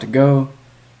whether or not to go.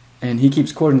 And he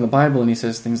keeps quoting the Bible, and he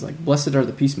says things like, "Blessed are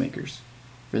the peacemakers,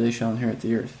 for they shall inherit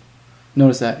the earth."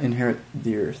 Notice that, inherit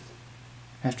the earth.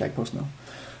 Hashtag post no.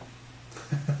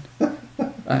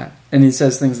 And he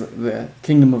says things like, the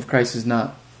kingdom of Christ is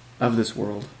not of this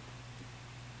world.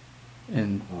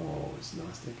 And it's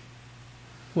Gnostic?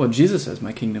 Well, Jesus says,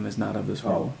 my kingdom is not of this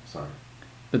world. Oh, sorry.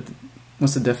 But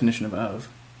what's the definition of of?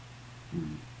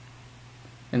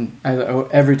 And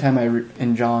every time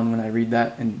in John, when I read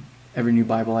that, and every new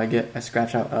Bible I get, I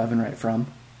scratch out of and write from.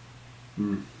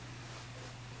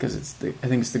 Because I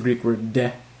think it's the Greek word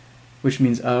de, which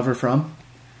means of or from.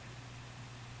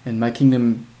 And my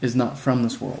kingdom is not from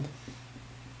this world.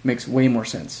 Makes way more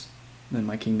sense than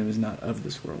my kingdom is not of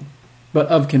this world. But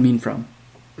of can mean from.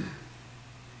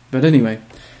 But anyway,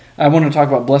 I want to talk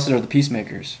about blessed are the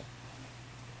peacemakers.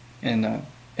 And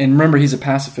remember, he's a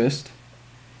pacifist.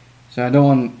 So I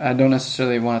don't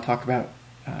necessarily want to talk about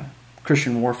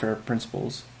Christian warfare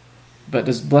principles, but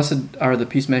does blessed are the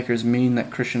peacemakers mean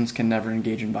that Christians can never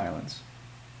engage in violence?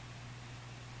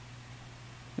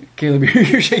 Caleb,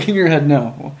 you're shaking your head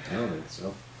no. I don't think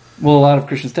so. Well, a lot of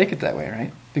Christians take it that way,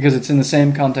 right? Because it's in the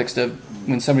same context of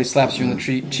when somebody slaps you in the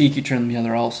cheek, you turn the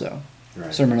other also.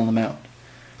 Right. Sermon on the Mount.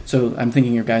 So I'm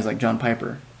thinking of guys like John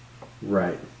Piper.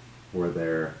 Right. Where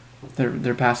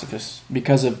they're pacifists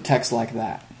because of texts like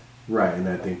that. Right, and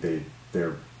I think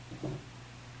they're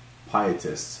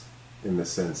pietists in the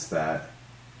sense that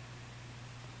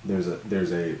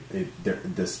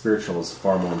the spiritual is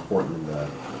far more important than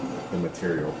the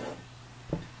material.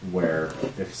 Where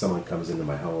if someone comes into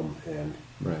my home and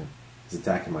is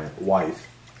attacking my wife,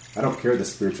 I don't care the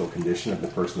spiritual condition of the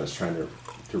person that's trying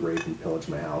to rape and pillage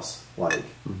my house. Like,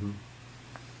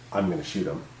 I'm going to shoot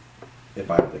them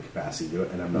if I have the capacity to do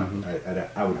it, and I'm not.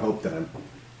 I would hope that I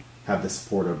have the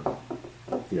support of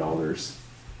the elders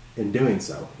in doing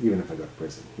so, even if I go to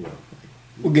prison,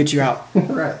 We'll get you out.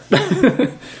 right,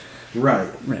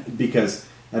 right, because,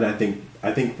 and I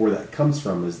think where that comes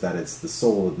from is that it's the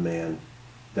soul of man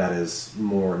that is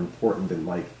more important than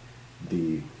like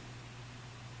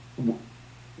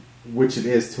which it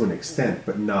is to an extent,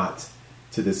 but not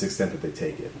to this extent that they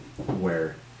take it,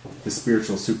 where the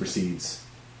spiritual supersedes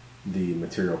the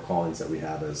material callings that we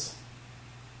have as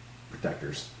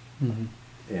protectors. Mm-hmm.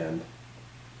 And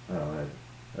I don't know,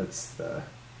 that's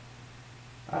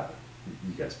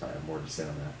you guys probably have more to say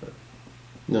on that, but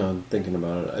No, I'm thinking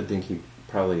about it. I think he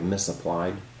probably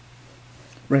misapplied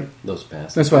those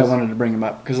passages. That's why I wanted to bring him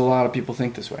up, because a lot of people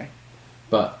think this way.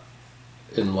 But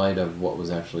in light of what was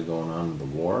actually going on in the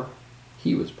war,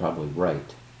 he was probably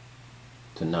right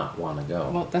to not want to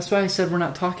go. Well, that's why I said we're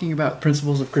not talking about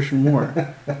principles of Christian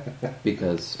war.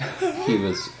 Because he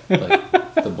was like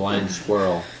the blind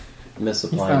squirrel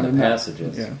misapplying the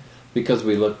passages. Yeah. Because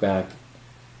we look back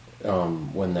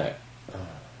when that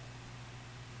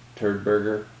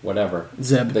Turdberger, whatever,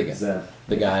 Zeb.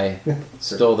 the guy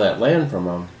stole that land from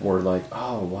him, we're like,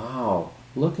 oh wow,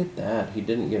 look at that. He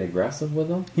didn't get aggressive with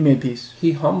them. He made peace.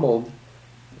 He humbled.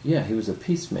 Yeah, he was a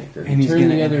peacemaker. And he's going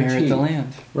to inherit the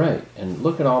land. Right, and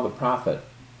look at all the profit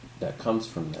that comes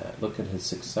from that. Look at his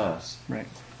success. Right.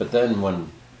 But then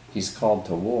when he's called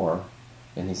to war,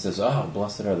 and he says, oh,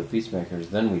 blessed are the peacemakers,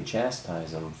 then we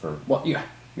chastise him for, well, yeah,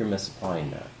 you're misapplying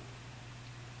that.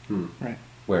 Right.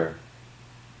 Where,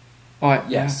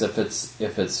 yes, if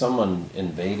it's someone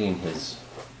invading his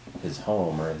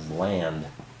home or his land,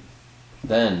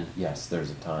 then, yes,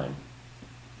 there's a time.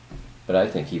 But I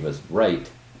think he was right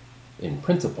in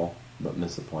principle, but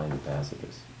misapplying the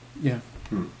passages. Yeah.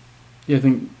 Yeah, I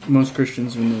think most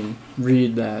Christians, when they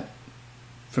read that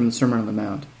from the Sermon on the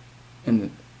Mount, and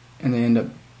they end up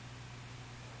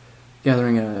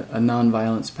gathering a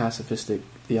nonviolence, pacifistic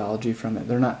theology from it,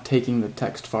 they're not taking the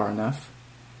text far enough.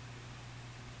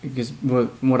 Because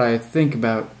what I think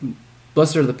about,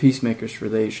 blessed are the peacemakers, for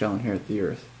they shall inherit the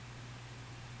earth.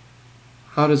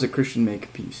 How does a Christian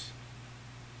make peace?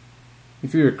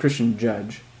 If you're a Christian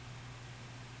judge,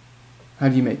 how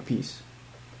do you make peace?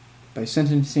 By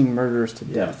sentencing murderers to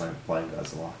death. By applying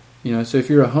God's law. So if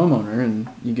you're a homeowner and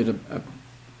you get a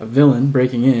villain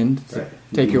breaking in to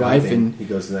take your wife and he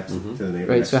goes next to the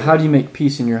neighbor. Right. So how do you make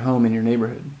peace in your home, in your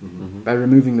neighborhood? By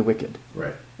removing the wicked.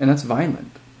 Right. And that's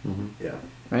violent. Yeah.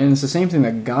 Right. And it's the same thing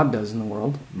that God does in the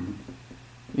world.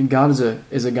 And God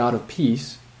is a God of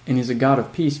peace, and He's a God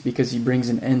of peace because He brings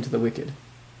an end to the wicked.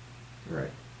 Right.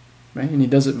 Right. And He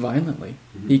does it violently.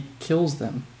 He kills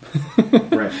them.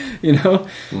 Right.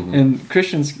 And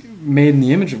Christians made in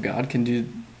the image of God can do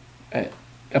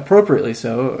appropriately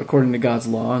so, according to God's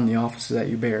law and the offices that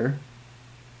you bear.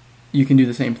 You can do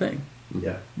the same thing.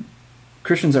 Yeah.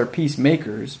 Christians are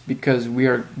peacemakers because we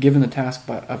are given the task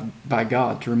by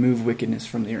God to remove wickedness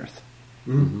from the earth.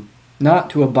 Not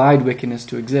to abide wickedness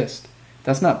to exist.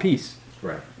 That's not peace.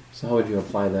 Right. So how would you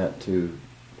apply that to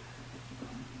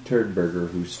Turdberger,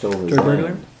 who stole his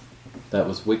land? That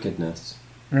was wickedness.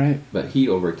 Right. But he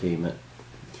overcame it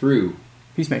through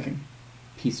peacemaking,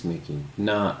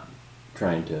 not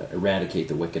trying to eradicate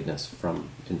the wickedness from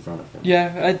in front of him.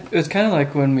 Yeah, it's kind of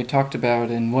like when we talked about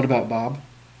in What About Bob?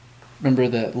 Remember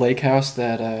that lake house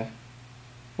that,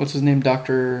 what's his name,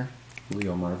 Dr.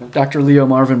 Leo Marvin? Dr. Leo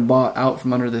Marvin bought out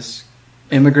from under this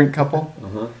immigrant couple.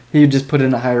 He just put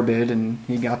in a higher bid and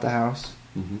he got the house.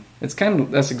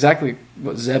 That's exactly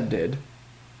what Zeb did.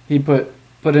 He put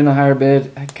in a higher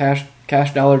bid,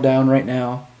 cash dollar down right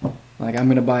now, like I'm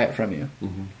going to buy it from you.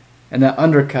 And that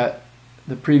undercut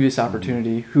the previous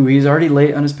opportunity, who he's already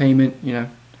late on his payment,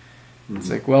 It's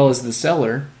like, well, as the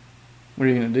seller, what are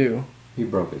you going to do? He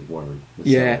broke his word.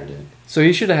 The seller did. So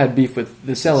he should have had beef with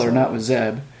the seller, not with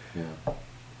Zeb. Yeah.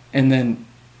 And then,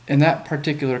 in that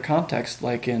particular context,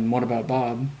 like in What About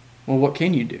Bob, well, what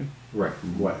can you do? Right.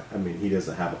 What? I mean, he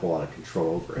doesn't have a whole lot of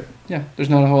control over it. Yeah, there's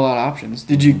not a whole lot of options.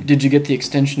 Did you get the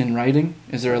extension in writing?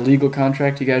 Is there a legal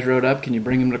contract you guys wrote up? Can you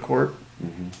bring him to court?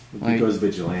 If he goes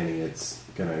vigilante, it's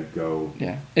gonna go.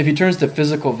 Yeah. If he turns to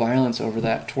physical violence over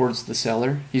that towards the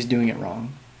seller, he's doing it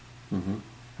wrong.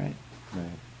 Right.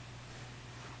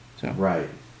 So. Right.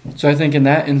 So I think in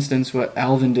that instance, what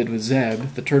Alvin did with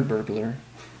Zeb, the turd burglar,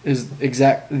 is the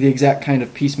exact kind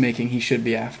of peacemaking he should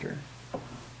be after.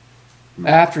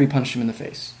 After he punched him in the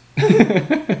face.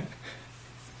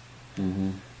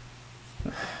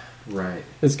 Right.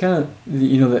 It's kind of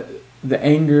the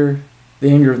anger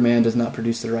of man does not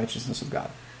produce the righteousness of God.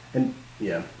 And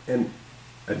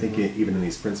I think even in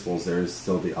these principles, there is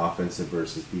still the offensive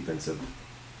versus defensive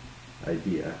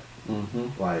idea.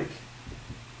 Like,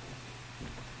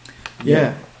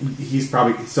 Yeah. He's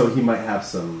probably, so he might have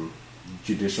some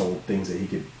judicial things that he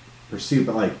could pursue,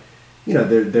 but like, you know,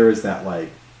 there is that like,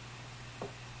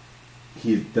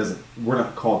 we're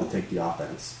not called to take the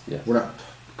offense. Yes. We're not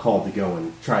called to go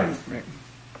and try and Right.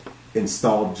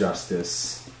 install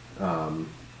justice.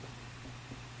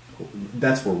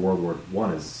 That's where World War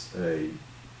I is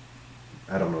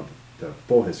I don't know the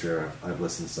full history. I've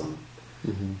listened to some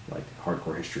like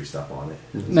hardcore history stuff on it.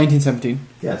 1917.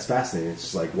 Yeah, it's fascinating. It's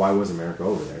just like, why was America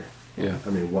over there? Yeah. I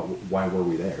mean, why were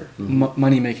we there?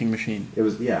 Money making machine. It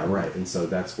was, yeah, right. And so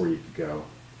that's where you could go.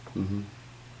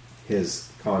 His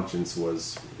conscience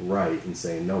was right in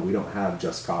saying, no, we don't have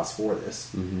just cause for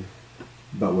this.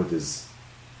 But with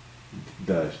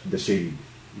the shady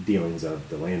dealings of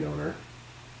the landowner,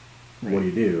 what do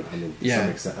you do? I mean, to some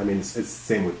extent, I mean, it's the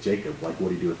same with Jacob. Like, what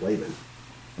do you do with Laban?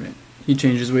 Right. He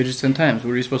changed his wages 10 times.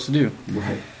 What are you supposed to do?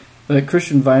 Right. But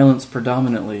Christian violence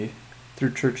predominantly,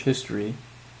 through church history,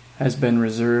 has been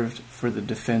reserved for the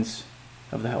defense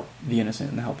of the innocent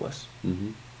and the helpless.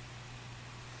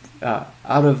 Out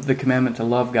of the commandment to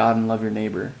love God and love your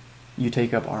neighbor, you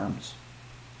take up arms.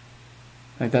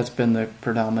 Like, that's been the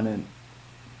predominant,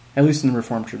 at least in the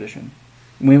Reformed tradition.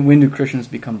 When do Christians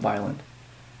become violent?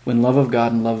 When love of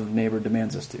God and love of neighbor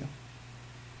demands us to.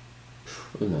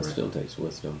 And that still takes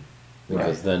wisdom.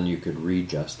 Because then you could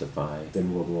re-justify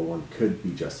Then World War I could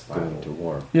be justifiable. going to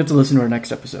war. You have to listen to our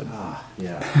next episode. Ah,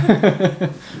 yeah.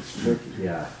 It's tricky,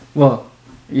 yeah. Well,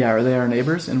 yeah, are they our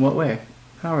neighbors? In what way?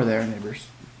 How are they our neighbors?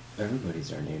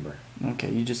 Everybody's our neighbor.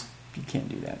 Okay, you can't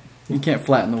do that. You can't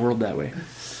flatten the world that way.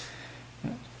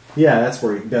 Yeah, that's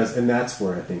where it does, and that's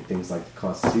where I think things like the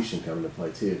Constitution come into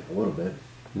play too, a little bit.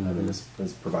 I mean,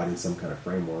 it's providing some kind of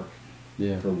framework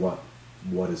for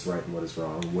what is right and what is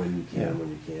wrong, when you can and when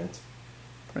you can't.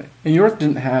 Right. And York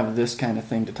didn't have this kind of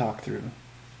thing to talk through.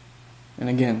 And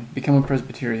again, become a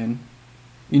Presbyterian,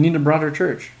 you need a broader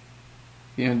church.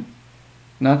 You know,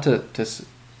 not to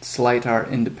slight our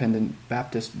independent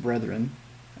Baptist brethren.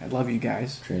 I love you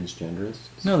guys.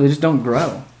 Transgenderists? No, they just don't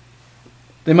grow.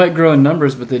 They might grow in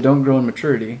numbers, but they don't grow in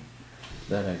maturity.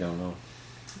 That I don't know.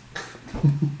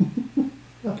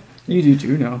 You do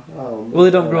too, no? Oh, Well,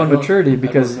 they don't grow in maturity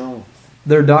because I don't know.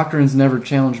 their doctrine's never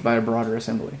challenged by a broader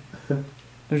assembly.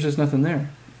 There's just nothing there.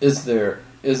 Is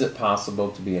it possible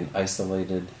to be an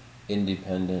isolated,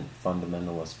 independent,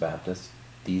 fundamentalist Baptist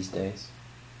these days?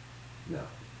 No.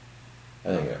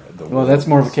 I think the Well, that's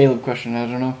more of a Caleb question. I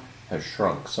don't know. has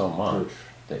shrunk so much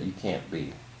that you can't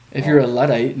be. If you're a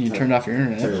Luddite and you turned off your Tell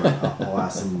you internet, what, I'll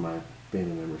ask some of my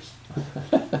family members.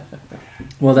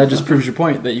 well, that just proves your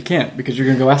point that you can't because you're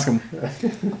going to go ask them.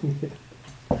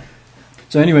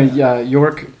 So anyway,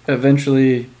 York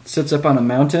eventually sits up on a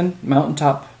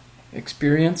mountaintop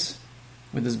experience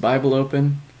with his Bible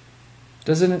open.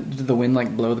 Did the wind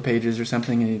like blow the pages or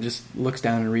something and he just looks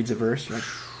down and reads a verse? You're like,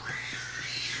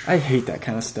 I hate that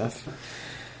kind of stuff.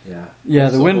 Yeah. Yeah,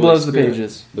 the So wind Holy blows the Spirit,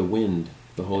 pages. The wind,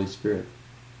 the Holy Spirit.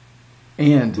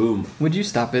 And, Boom. would you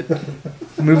stop it?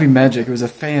 Movie magic, it was a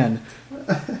fan.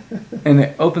 And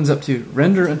it opens up to,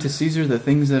 render unto Caesar the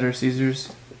things that are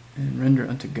Caesar's, and render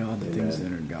unto God the things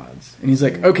that are God's. And he's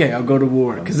like, okay, I'll go to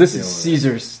war, because this is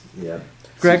Caesar's. Yeah.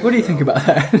 Greg, what do you think about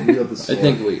that? I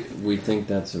think we think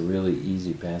that's a really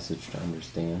easy passage to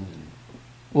understand.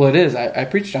 Well, it is. I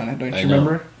preached on it, don't you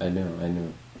remember? I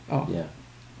know. Oh. Yeah.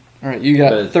 All right, you got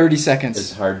But 30 seconds.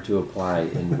 It's hard to apply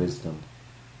in wisdom.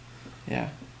 Yeah.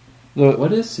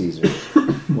 What is Caesar's?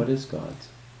 What is God's?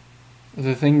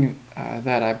 The thing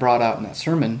that I brought out in that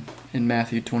sermon in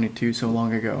Matthew 22 so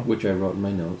long ago. Which I wrote in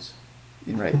my notes.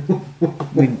 Right.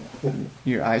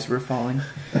 Your eyes were falling.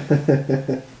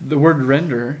 The word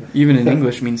render, even in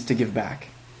English, means to give back.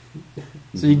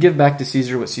 So you give back to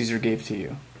Caesar what Caesar gave to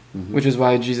you. Mm-hmm. Which is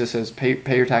why Jesus says, pay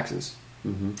your taxes.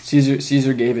 Mm-hmm.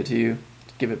 Caesar gave it to you,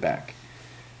 give it back.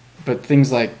 But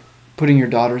things like putting your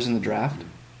daughters in the draft,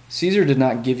 Caesar did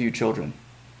not give you children.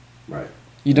 Right.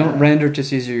 You don't render to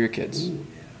Caesar your kids. Ooh,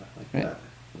 yeah, I like Right. that.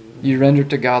 You render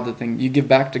to God the thing. You give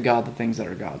back to God the things that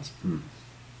are God's.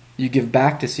 You give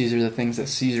back to Caesar the things that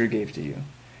Caesar gave to you.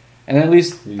 And at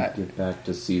least You give back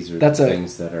to Caesar that's the a-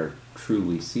 things that are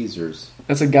truly Caesar's.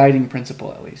 that's a guiding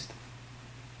principle, at least.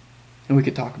 And we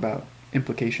could talk about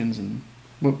implications and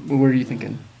what are you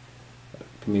thinking?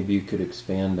 Maybe you could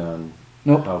expand on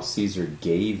Nope. how Caesar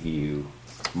gave you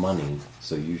money,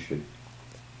 so you should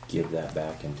give that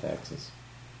back in taxes.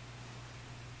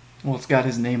 Well, it's got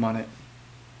his name on it.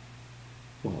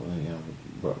 Well, yeah,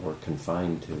 what we're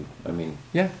confined to. I mean,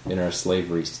 Yeah. in our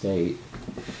slavery state.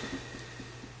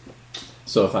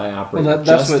 So if I operate Well, that's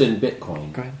just what- in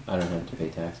Bitcoin, Go ahead. I don't have to pay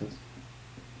taxes?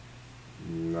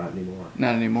 Not anymore.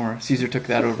 Not anymore. Caesar took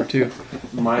that over too.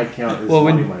 My account is Well,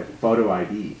 when- wanting my photo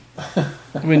ID.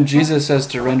 When Jesus says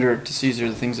to render to Caesar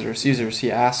the things that are Caesar's,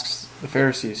 he asks the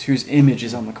Pharisees whose image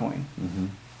is on the coin. Mm-hmm.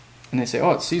 And they say,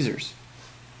 oh, it's Caesar's.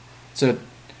 So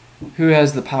who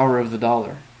has the power of the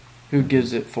dollar? Who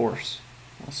gives it force?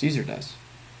 Well, Caesar does.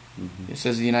 Mm-hmm. It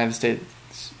says the United States,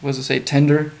 what does it say,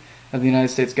 tender of the United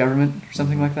States government or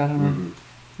something like that? I don't know.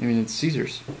 Mm-hmm. I mean, it's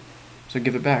Caesar's. So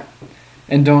give it back.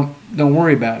 And don't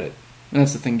worry about it. And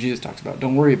that's the thing Jesus talks about.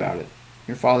 Don't worry about it.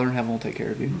 Your Father in heaven will take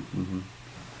care of you. Mm-hmm.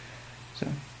 So,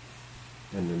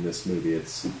 And in this movie,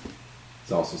 it's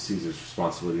also Caesar's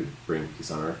responsibility to bring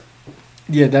peace on earth.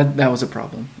 yeah, that was a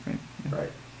problem, right? Yeah.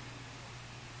 Right.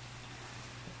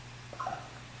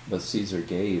 But Caesar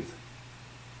gave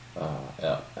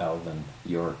Alvin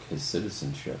York his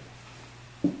citizenship.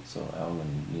 So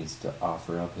Alvin needs to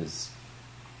offer up his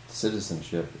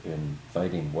citizenship in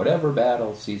fighting whatever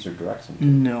battle Caesar directs him to.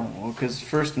 No, because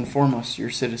first and foremost, your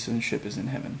citizenship is in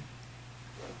heaven.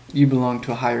 You belong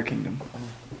to a higher kingdom.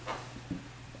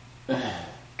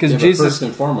 Because Yeah, but Jesus' first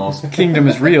and foremost, kingdom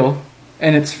is real,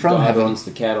 and it's from God heaven. owns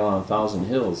the cattle on 1,000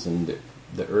 hills, and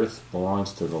the earth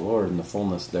belongs to the Lord and the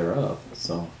fullness thereof.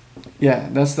 So, Yeah,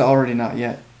 that's the already not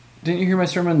yet. Didn't you hear my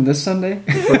sermon this Sunday?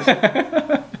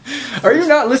 Are you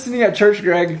not listening at church,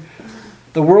 Greg?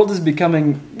 The world is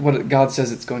becoming what God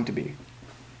says it's going to be.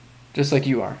 Just like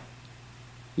you are.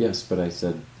 yes, but I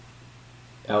said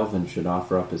Alvin should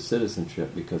offer up his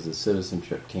citizenship because his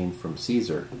citizenship came from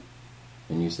Caesar.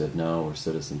 And you said, no, we're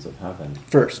citizens of heaven.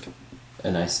 First.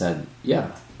 And I said,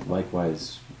 yeah,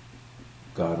 likewise,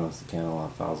 God owns the cattle on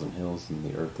 1,000 hills, and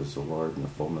the earth is the Lord and the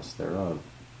fullness thereof.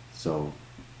 So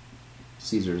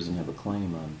Caesar doesn't have a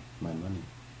claim on my money.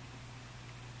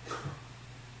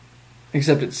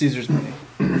 Except it's Caesar's money.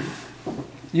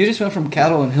 You just went from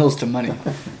cattle and hills to money.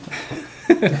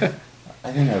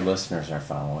 I think our listeners are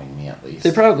following me at least.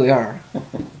 They probably are.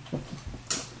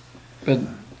 But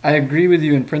I agree with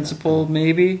you in principle,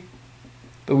 maybe.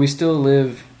 But we still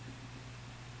live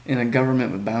in a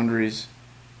government with boundaries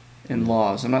and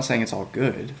laws. I'm not saying it's all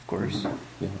good, of course.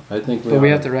 Yeah, I think But we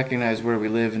have to recognize where we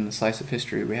live in the slice of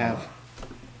history we have.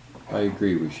 I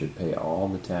agree. We should pay all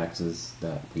the taxes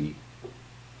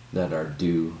that are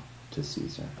due to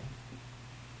Caesar.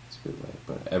 It's a good way,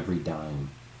 but every dime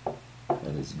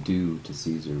that is due to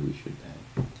Caesar, we should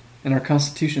pay. And our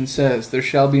Constitution says there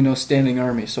shall be no standing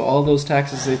army. So all those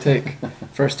taxes they take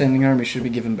for our standing army should be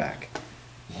given back.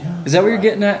 Yeah. Is that what you're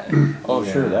getting at? Oh,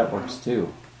 Yeah. sure, that works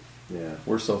too. Yeah.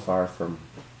 We're so far from,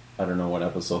 I don't know what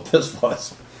episode this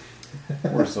was.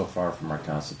 We're so far from our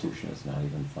Constitution, it's not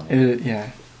even funny.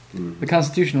 Yeah. Mm. The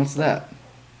Constitution, what's that?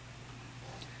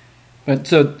 But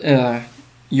so,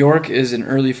 York is an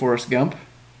early Forrest Gump.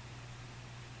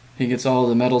 He gets all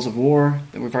the medals of war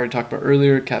that we've already talked about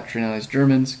earlier, capturing all these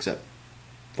Germans, except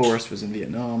Forrest was in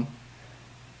Vietnam.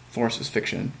 Forrest was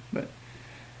fiction, but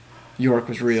York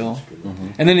was real. Mm-hmm.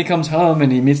 And then he comes home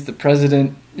and he meets the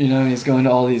president, and he's going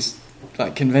to all these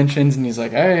like conventions, and he's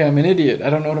like, hey, I'm an idiot. I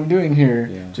don't know what I'm doing here.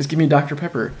 Yeah. Just give me Dr.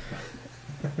 Pepper.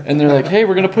 And they're like, hey,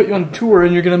 we're going to put you on tour,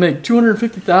 and you're going to make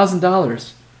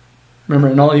 $250,000. Remember,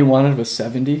 and all he wanted was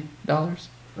 $70.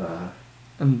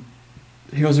 And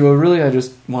he goes, well, really, I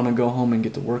just want to go home and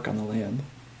get to work on the land.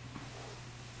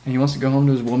 And he wants to go home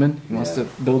to his woman. He wants to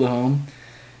build a home.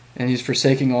 And he's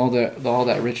forsaking all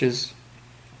that riches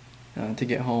to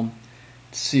get home,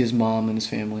 to see his mom and his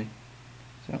family.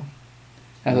 So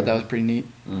I thought that was pretty neat.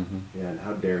 Mm-hmm. Yeah, and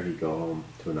how dare he go home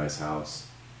to a nice house,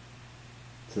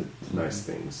 to nice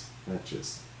things. That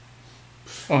just...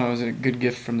 Oh, it was a good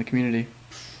gift from the community.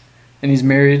 And he's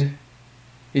married.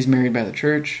 He's married by the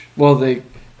church. Well, the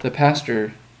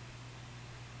pastor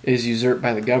is usurped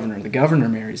by the governor. The governor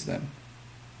marries them.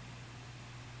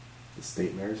 The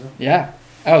state marries him? Yeah.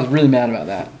 I was really mad about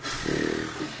that.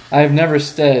 I have never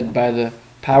stood by the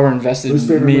power invested Whose in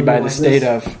favorite me movie by the like state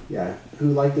this? of... Yeah,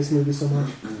 who liked this movie so much?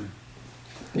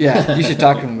 Yeah, you should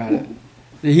talk to him about it.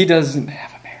 He doesn't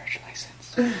have a marriage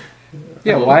license.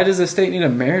 Yeah, why does the state need a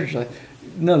marriage license?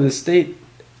 No, the state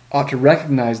ought to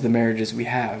recognize the marriages we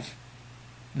have.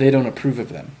 They don't approve of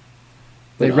them.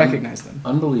 They But recognize them.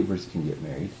 Unbelievers can get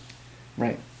married.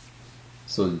 Right.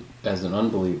 So, as an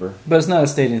unbeliever, But it's not a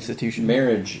state institution.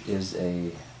 marriage is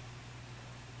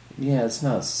it's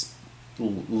not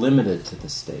limited to the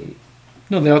state.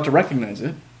 No, they ought to recognize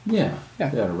it. Yeah, Yeah,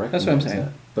 they ought to recognize that's what I'm saying.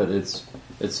 that. But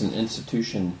it's an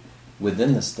institution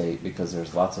within the state because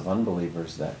there's lots of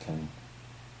unbelievers that can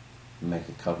make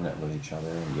a covenant with each other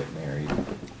and get married.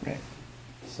 Right.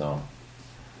 So,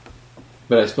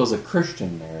 but I suppose a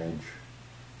Christian marriage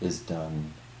is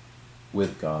done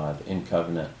with God in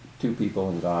covenant two people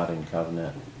in God in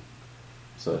covenant.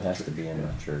 So it has to be in the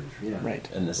church. Yeah. Right.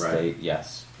 In the state,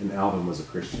 yes. And Alvin was a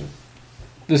Christian.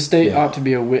 The state Yeah. ought to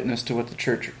be a witness to what the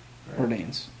church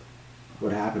ordains.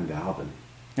 What happened to Alvin?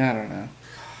 I don't know.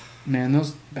 Man,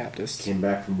 those Baptists. Came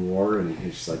back from war and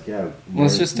he's just like, yeah.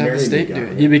 Let's just have marry the me, state do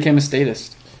governor. it. He became a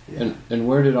statist. Yeah. And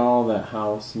where did all that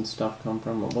house and stuff come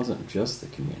from? It wasn't just the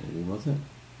community, was it?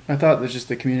 I thought it was just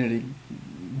the community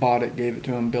bought it, gave it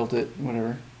to him, built it,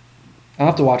 whatever. I'll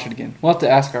have to watch it again. We'll have to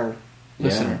ask our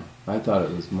listener. Yeah, I thought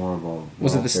it was more of a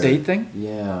Was it the welfare- state thing?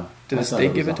 Yeah. Did I the thought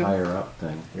state give was it to a him? higher up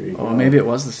thing. There you Oh, go. maybe it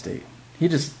was the state. He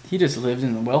just lived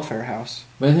in the welfare house.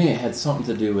 But I think it had something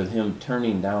to do with him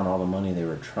turning down all the money they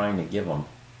were trying to give him,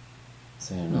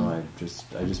 saying, "No, I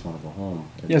just want to go home."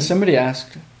 Yeah, somebody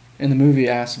asked in the movie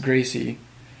asked Gracie,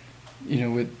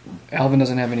 with Alvin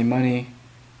doesn't have any money,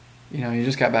 he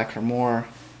just got back from war.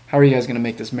 How are you guys going to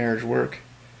make this marriage work?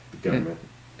 Government.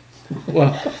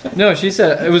 Well, no, she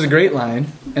said it was a great line,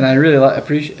 and I really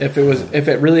appreciate if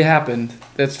it really happened.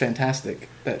 That's fantastic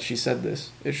that she said this.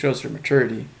 It shows her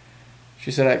maturity.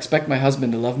 She said, "I expect my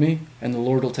husband to love me, and the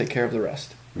Lord will take care of the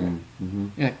rest." Mm-hmm.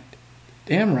 Yeah,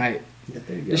 damn right. Yeah,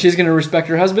 there you go. She's going to respect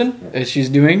her husband as she's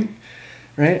doing,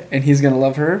 right? And he's going to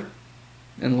love her,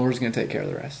 and the Lord's going to take care of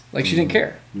the rest. Like she didn't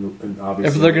care And if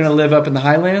obviously, they're going to live up in the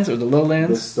highlands or the lowlands.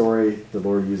 this story, the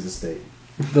Lord used the state.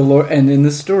 The Lord, and in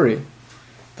this story,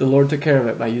 the Lord took care of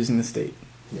it by using the state.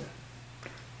 Yeah.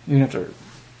 You're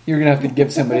gonna have to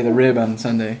give somebody the rib on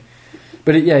Sunday,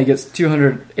 but he gets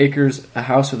 200 acres, a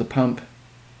house with a pump,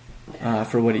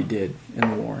 for what he did in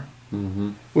the war.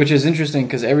 Mm-hmm. Which is interesting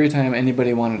because every time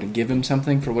anybody wanted to give him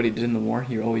something for what he did in the war,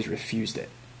 he always refused it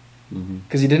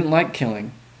because he didn't like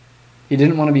killing. He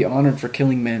didn't want to be honored for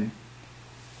killing men.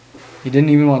 He didn't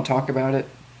even want to talk about it.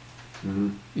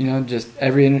 Mm-hmm. Just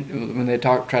when they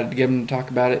tried to get him to talk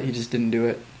about it, he just didn't do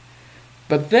it.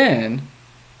 But then,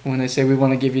 when they say we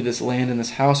want to give you this land and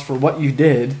this house for what you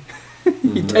did,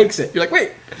 he takes it. You're like,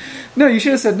 wait, no, you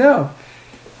should have said no.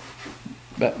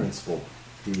 But Principle.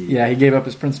 he gave up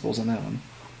his principles on that one.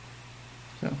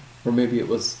 So Or maybe it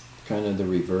was kind of the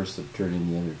reverse of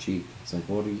turning the other cheek. It's like,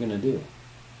 what are you going to do?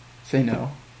 say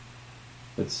no.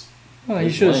 It's Well, he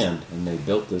his should. land, and they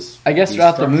built this. I guess these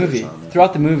throughout the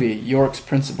structures movie, York's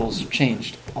principles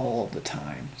changed all the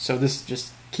time. So this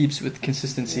just keeps with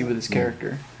consistency with his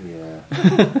character. Yeah.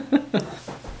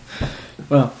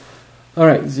 Well, all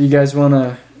right. So you guys want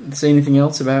to say anything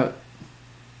else about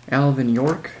Alvin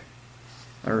York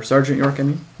or Sergeant York?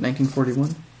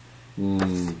 1941. I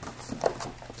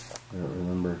don't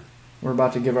remember. We're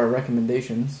about to give our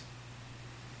recommendations.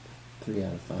 3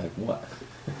 out of 5. What?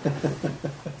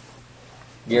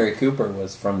 Gary Cooper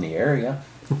was from the area,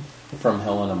 from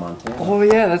Helena, Montana. Oh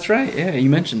yeah, that's right. Yeah, you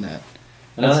mentioned that.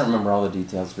 And I don't remember all the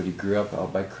details, but he grew up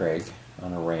out by Craig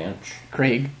on a ranch.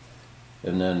 Craig.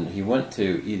 And then he went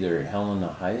to either Helena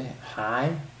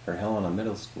High or Helena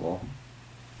Middle School.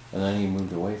 And then he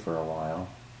moved away for a while.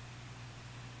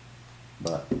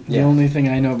 But, The yeah. only thing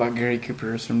I know about Gary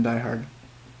Cooper is from Die Hard.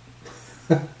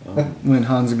 Um, When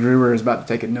Hans Gruber is about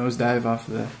to take a nosedive off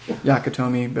the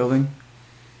Yakatomi building,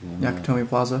 Yakatomi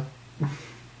Plaza,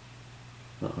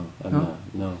 I'm No? not.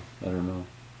 No, I don't know.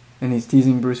 and he's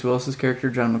teasing Bruce Willis's character,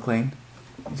 John McClane.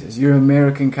 He says, "You're an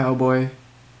American cowboy,"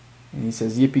 and he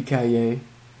says, "Yippee ki yay,"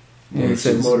 and he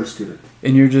says, motor scooter.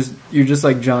 "And you're just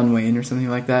like John Wayne or something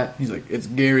like that." He's like, "It's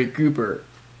Gary Cooper,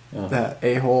 Oh. that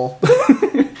a-hole,"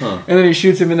 Huh. and then he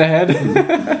shoots him in the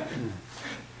head.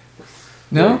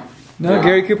 No, Yeah.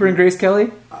 Gary Cooper and Grace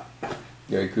Kelly.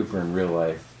 Gary Cooper in real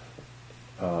life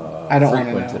I don't wanna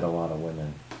frequented know. a lot of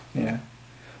women. Yeah.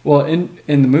 Well, in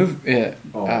the movie,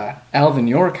 Oh. Alvin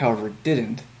York, however,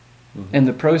 didn't. Mhm. And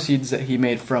the proceeds that he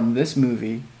made from this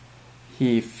movie,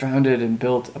 he founded and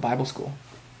built a Bible school.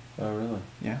 Oh, really?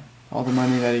 Yeah. All the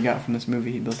money that he got from this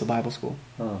movie, he built a Bible school.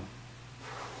 Huh.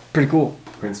 Pretty cool.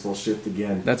 Principle shift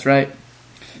again. That's right.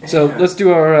 So let's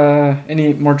do our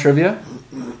any more trivia.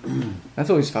 That's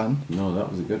always fun. No,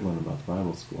 that was a good one about the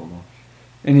Bible school,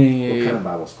 though. Any? What kind of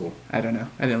Bible school? I don't know.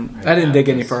 I didn't dig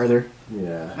any farther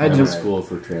Yeah. I Bible just- school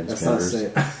for That's not transgenders.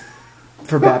 saying.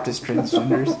 for Baptist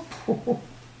transgenders.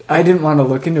 I didn't want to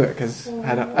look into it because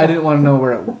I didn't want to know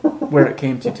where it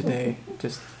came to today.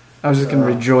 I was just going to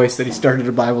rejoice that he started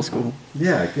a Bible school.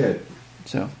 Yeah, good.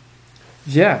 So,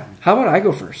 yeah. How about I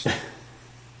go first?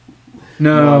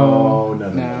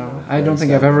 No. I don't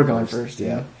think I've ever gone first.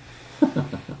 Yeah.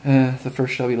 The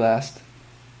first shall be last.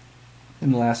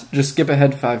 And the last, just skip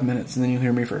ahead 5 minutes, and then you'll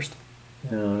hear me first.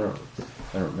 Yeah, I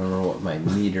don't remember what my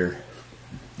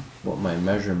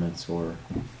measurements were,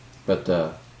 but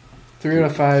 3 out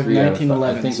of 5,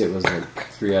 1911. I think it was like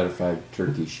 3 out of 5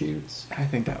 turkey shoots. I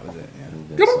think that was it, yeah. And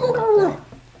then something like that.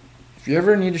 If you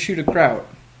ever need to shoot a kraut,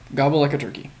 gobble like a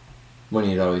turkey. When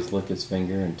he'd always lick his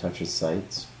finger and touch his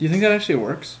sights. Do you think that actually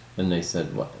works? And they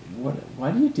said, "What?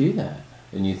 Why do you do that?"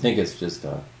 And you think it's just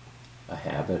a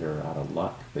habit or out of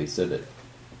luck. They said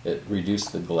it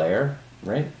reduced the glare,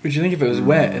 right? But you think if it was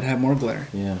wet, it'd have more glare.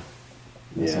 Yeah.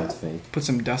 That Yeah. sounds fake. Put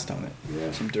some dust on it.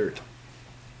 Yeah. Some dirt.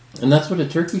 And that's what a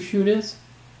turkey shoot is?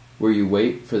 Where you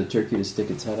wait for the turkey to stick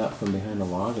its head out from behind a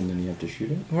log and then you have to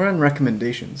shoot it? We're on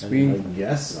recommendations. I We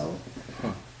guess so.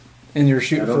 and you're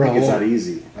shooting I don't for a think it's hole. that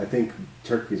easy. I think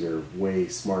turkeys are way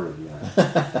smarter than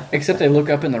that. Except they look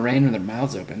up in the rain with their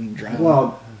mouths open and drown.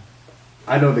 Well,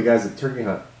 I know the guys at turkey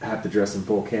hunt have to dress in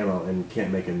full camo and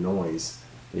can't make a noise.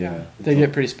 Yeah. they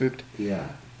get pretty spooked. Yeah.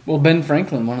 Well, Ben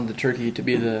Franklin wanted the turkey to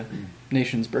be the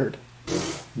nation's bird.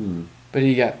 But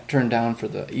he got turned down for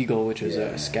the eagle, which is Yeah.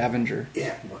 a scavenger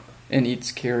Yeah. and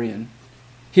eats carrion.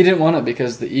 He didn't want it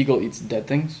because the eagle eats dead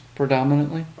things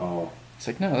predominantly. Oh. It's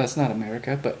like, no, that's not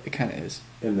America, but it kind of is.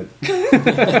 And the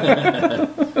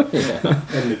Yeah.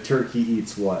 and the turkey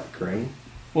eats what? Grain?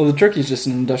 Well, the turkey's just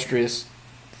an industrious,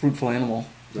 fruitful animal.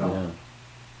 No. Yeah.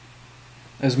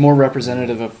 It's more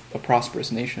representative of a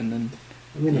prosperous nation than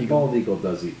I mean, the eagle. bald eagle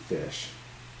does eat fish.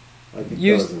 Like it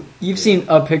You've yeah. seen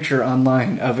a picture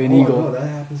online of an Oh, eagle. no, that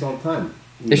happens all the time.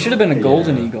 It should have been a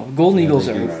golden Yeah. eagle. Golden Yeah, eagles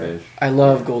they do are. fish. I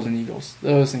love golden eagles.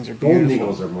 Those things are beautiful. Golden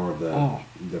eagles are more of the Oh.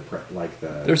 like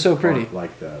the They're so pretty.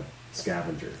 like the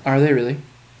scavenger. Are they really?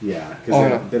 Yeah, because Oh,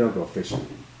 yeah. they don't go fishing.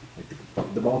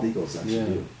 Like the bald eagles actually Yeah.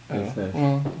 do. They fish.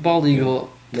 Well, bald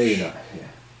eagle. Maybe not. Yeah.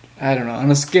 I don't know. On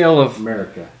a scale of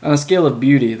America.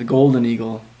 beauty, the golden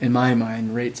eagle, in my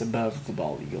mind, rates above the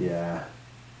bald eagle. Yeah.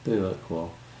 They look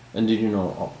cool. And did you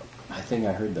know? Oh, I think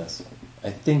I heard this.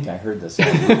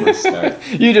 On rumor start.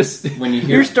 When you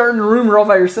hear- You're starting a rumor all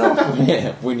by yourself.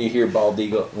 Yeah, when you hear bald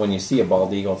eagle, when you see a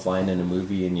bald eagle flying in a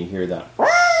movie, and you hear that,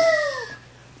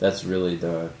 that's really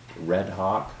the red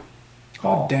hawk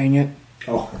call. Oh, dang it.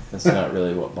 Oh. That's not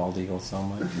really what bald eagles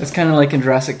sound like. It's kind of like in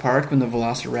Jurassic Park when the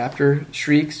velociraptor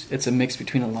shrieks. It's a mix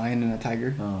between a lion and a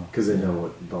tiger. Oh, Because they know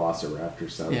what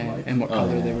velocirapters sound Yeah, like. and what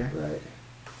color yeah. they were. Right.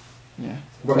 Yeah.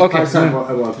 Well, Okay.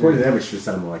 according to them, it should have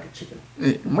sounded more like a chicken.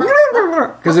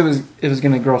 Because it was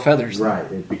going to grow feathers. Right.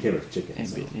 It became a chicken. And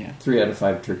So. be- yeah. 3 out of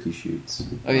 5 turkey shoots.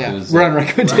 Oh yeah. It was, We're on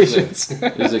recommendations.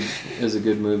 It was a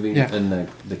good movie, Yeah. and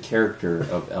the character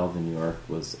of Alvin York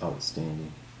was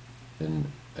outstanding. And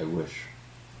I wish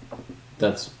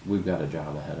we've got a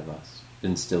job ahead of us,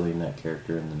 instilling that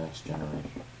character in the next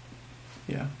generation.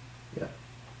 Yeah. Yeah.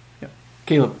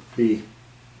 Caleb. B.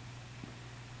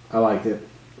 I liked it.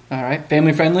 All right.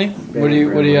 Family friendly. What do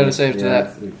you got to say to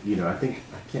that? You know, I can't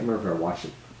remember if I watched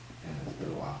it. Yeah, it's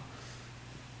been a while.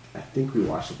 I think we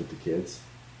watched it with the kids.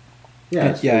 Yeah.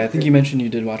 it's I think you mentioned you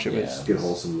did watch it with. Yeah. It's a good,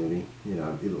 wholesome movie. You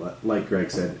know, like Greg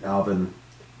said, Alvin,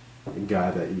 a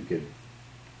guy that you could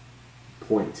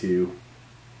point to.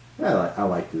 I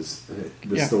like the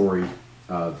Yeah. story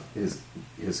of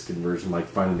his conversion, like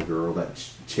finding the girl that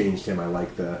changed him. I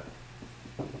like the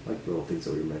little things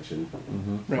that we mentioned.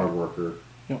 Mm-hmm. Right. Hard worker,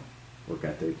 Yep. work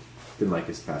ethic. Didn't like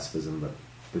his pacifism, but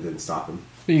didn't stop him.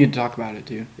 But you can talk about it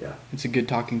too. Yeah. It's a good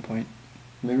talking point.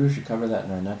 Maybe we should cover that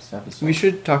in our next episode. We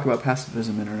should talk about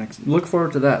pacifism in our next. Look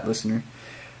forward to that, listener.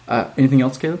 Anything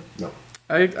else, Caleb? No.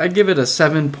 I give it a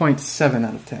 7.7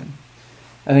 out of 10.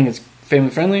 I think it's family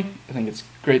friendly. I think it's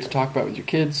great to talk about with your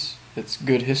kids. It's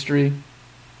good history.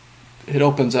 It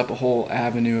opens up a whole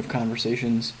avenue of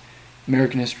conversations: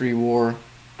 American history, war,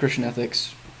 Christian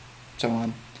ethics, so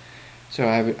on. So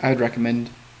I would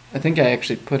recommend. I think I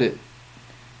actually put it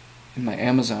in my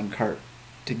Amazon cart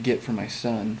to get for my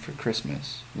son for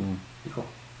Christmas. Mm. Cool.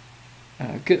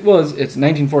 Well, it's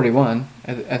 1941.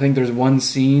 I think there's one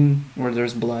scene where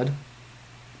there's blood,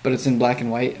 but it's in black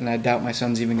and white, and I doubt my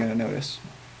son's even going to notice.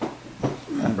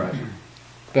 Right.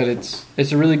 But it's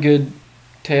a really good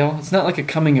tale. It's not like a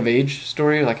coming of age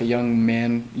story, like a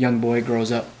young boy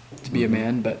grows up to be a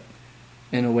man, but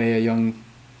in a way, a young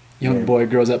Yeah. boy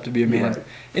grows up to be a man, Right.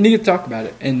 and you get to talk about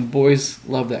it. And boys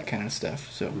love that kind of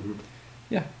stuff. So, Mhm.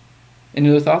 yeah. Any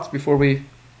other thoughts before we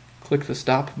click the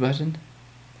stop button?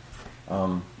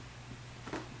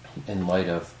 In light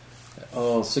of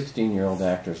 16-year-old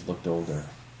actors looked older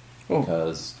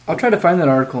because I'll try to find that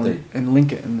article They- and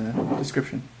link it in the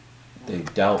description. they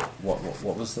dealt what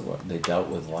was the word? They dealt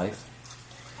with life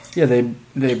Yeah,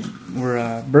 they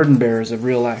were burden bearers of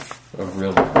real life, of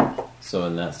real life. So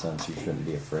in that sense, you shouldn't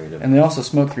be afraid of. and they also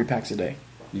smoke 3 packs a day.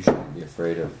 You shouldn't be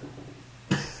afraid of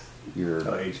your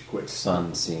Oh, age quick.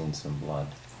 son seeing some blood.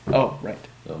 Oh, right.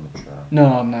 They'll mature.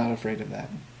 No, I'm not afraid of that.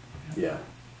 Yeah.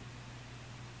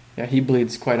 Yeah, he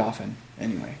bleeds quite often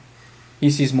anyway. He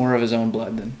sees more of his own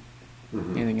blood than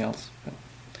anything else. But.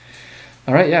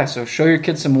 All right, yeah, so show your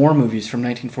kids some war movies from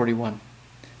 1941.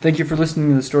 Thank you for listening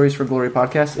to the Stories for Glory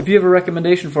podcast. If you have a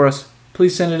recommendation for us,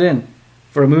 please send it in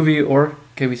for a movie or,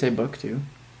 can we say book too?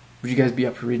 Would you guys be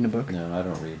up for reading a book? No, I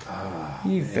don't read.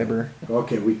 You fibber.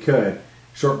 Okay, we could.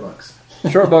 Short books.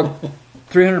 Short book,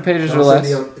 300 pages or Don't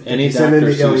less. Any send in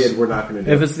Dr. the Iliad, Seuss. we're not going to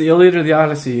do If it's the Iliad or the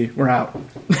Odyssey, we're out.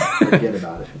 Forget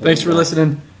about it. Thanks for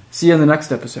listening. See you in the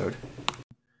next episode.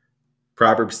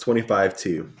 Proverbs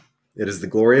 25:2. It is the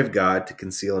glory of God to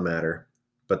conceal a matter,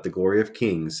 but the glory of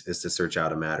kings is to search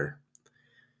out a matter.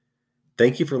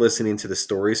 Thank you for listening to the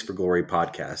Stories for Glory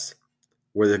podcast,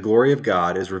 where the glory of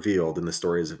God is revealed in the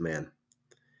stories of man.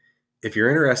 If you're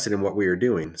interested in what we are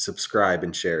doing, subscribe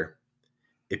and share.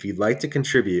 If you'd like to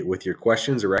contribute with your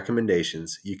questions or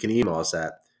recommendations, you can email us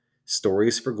at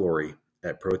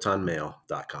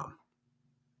storiesforglory@protonmail.com.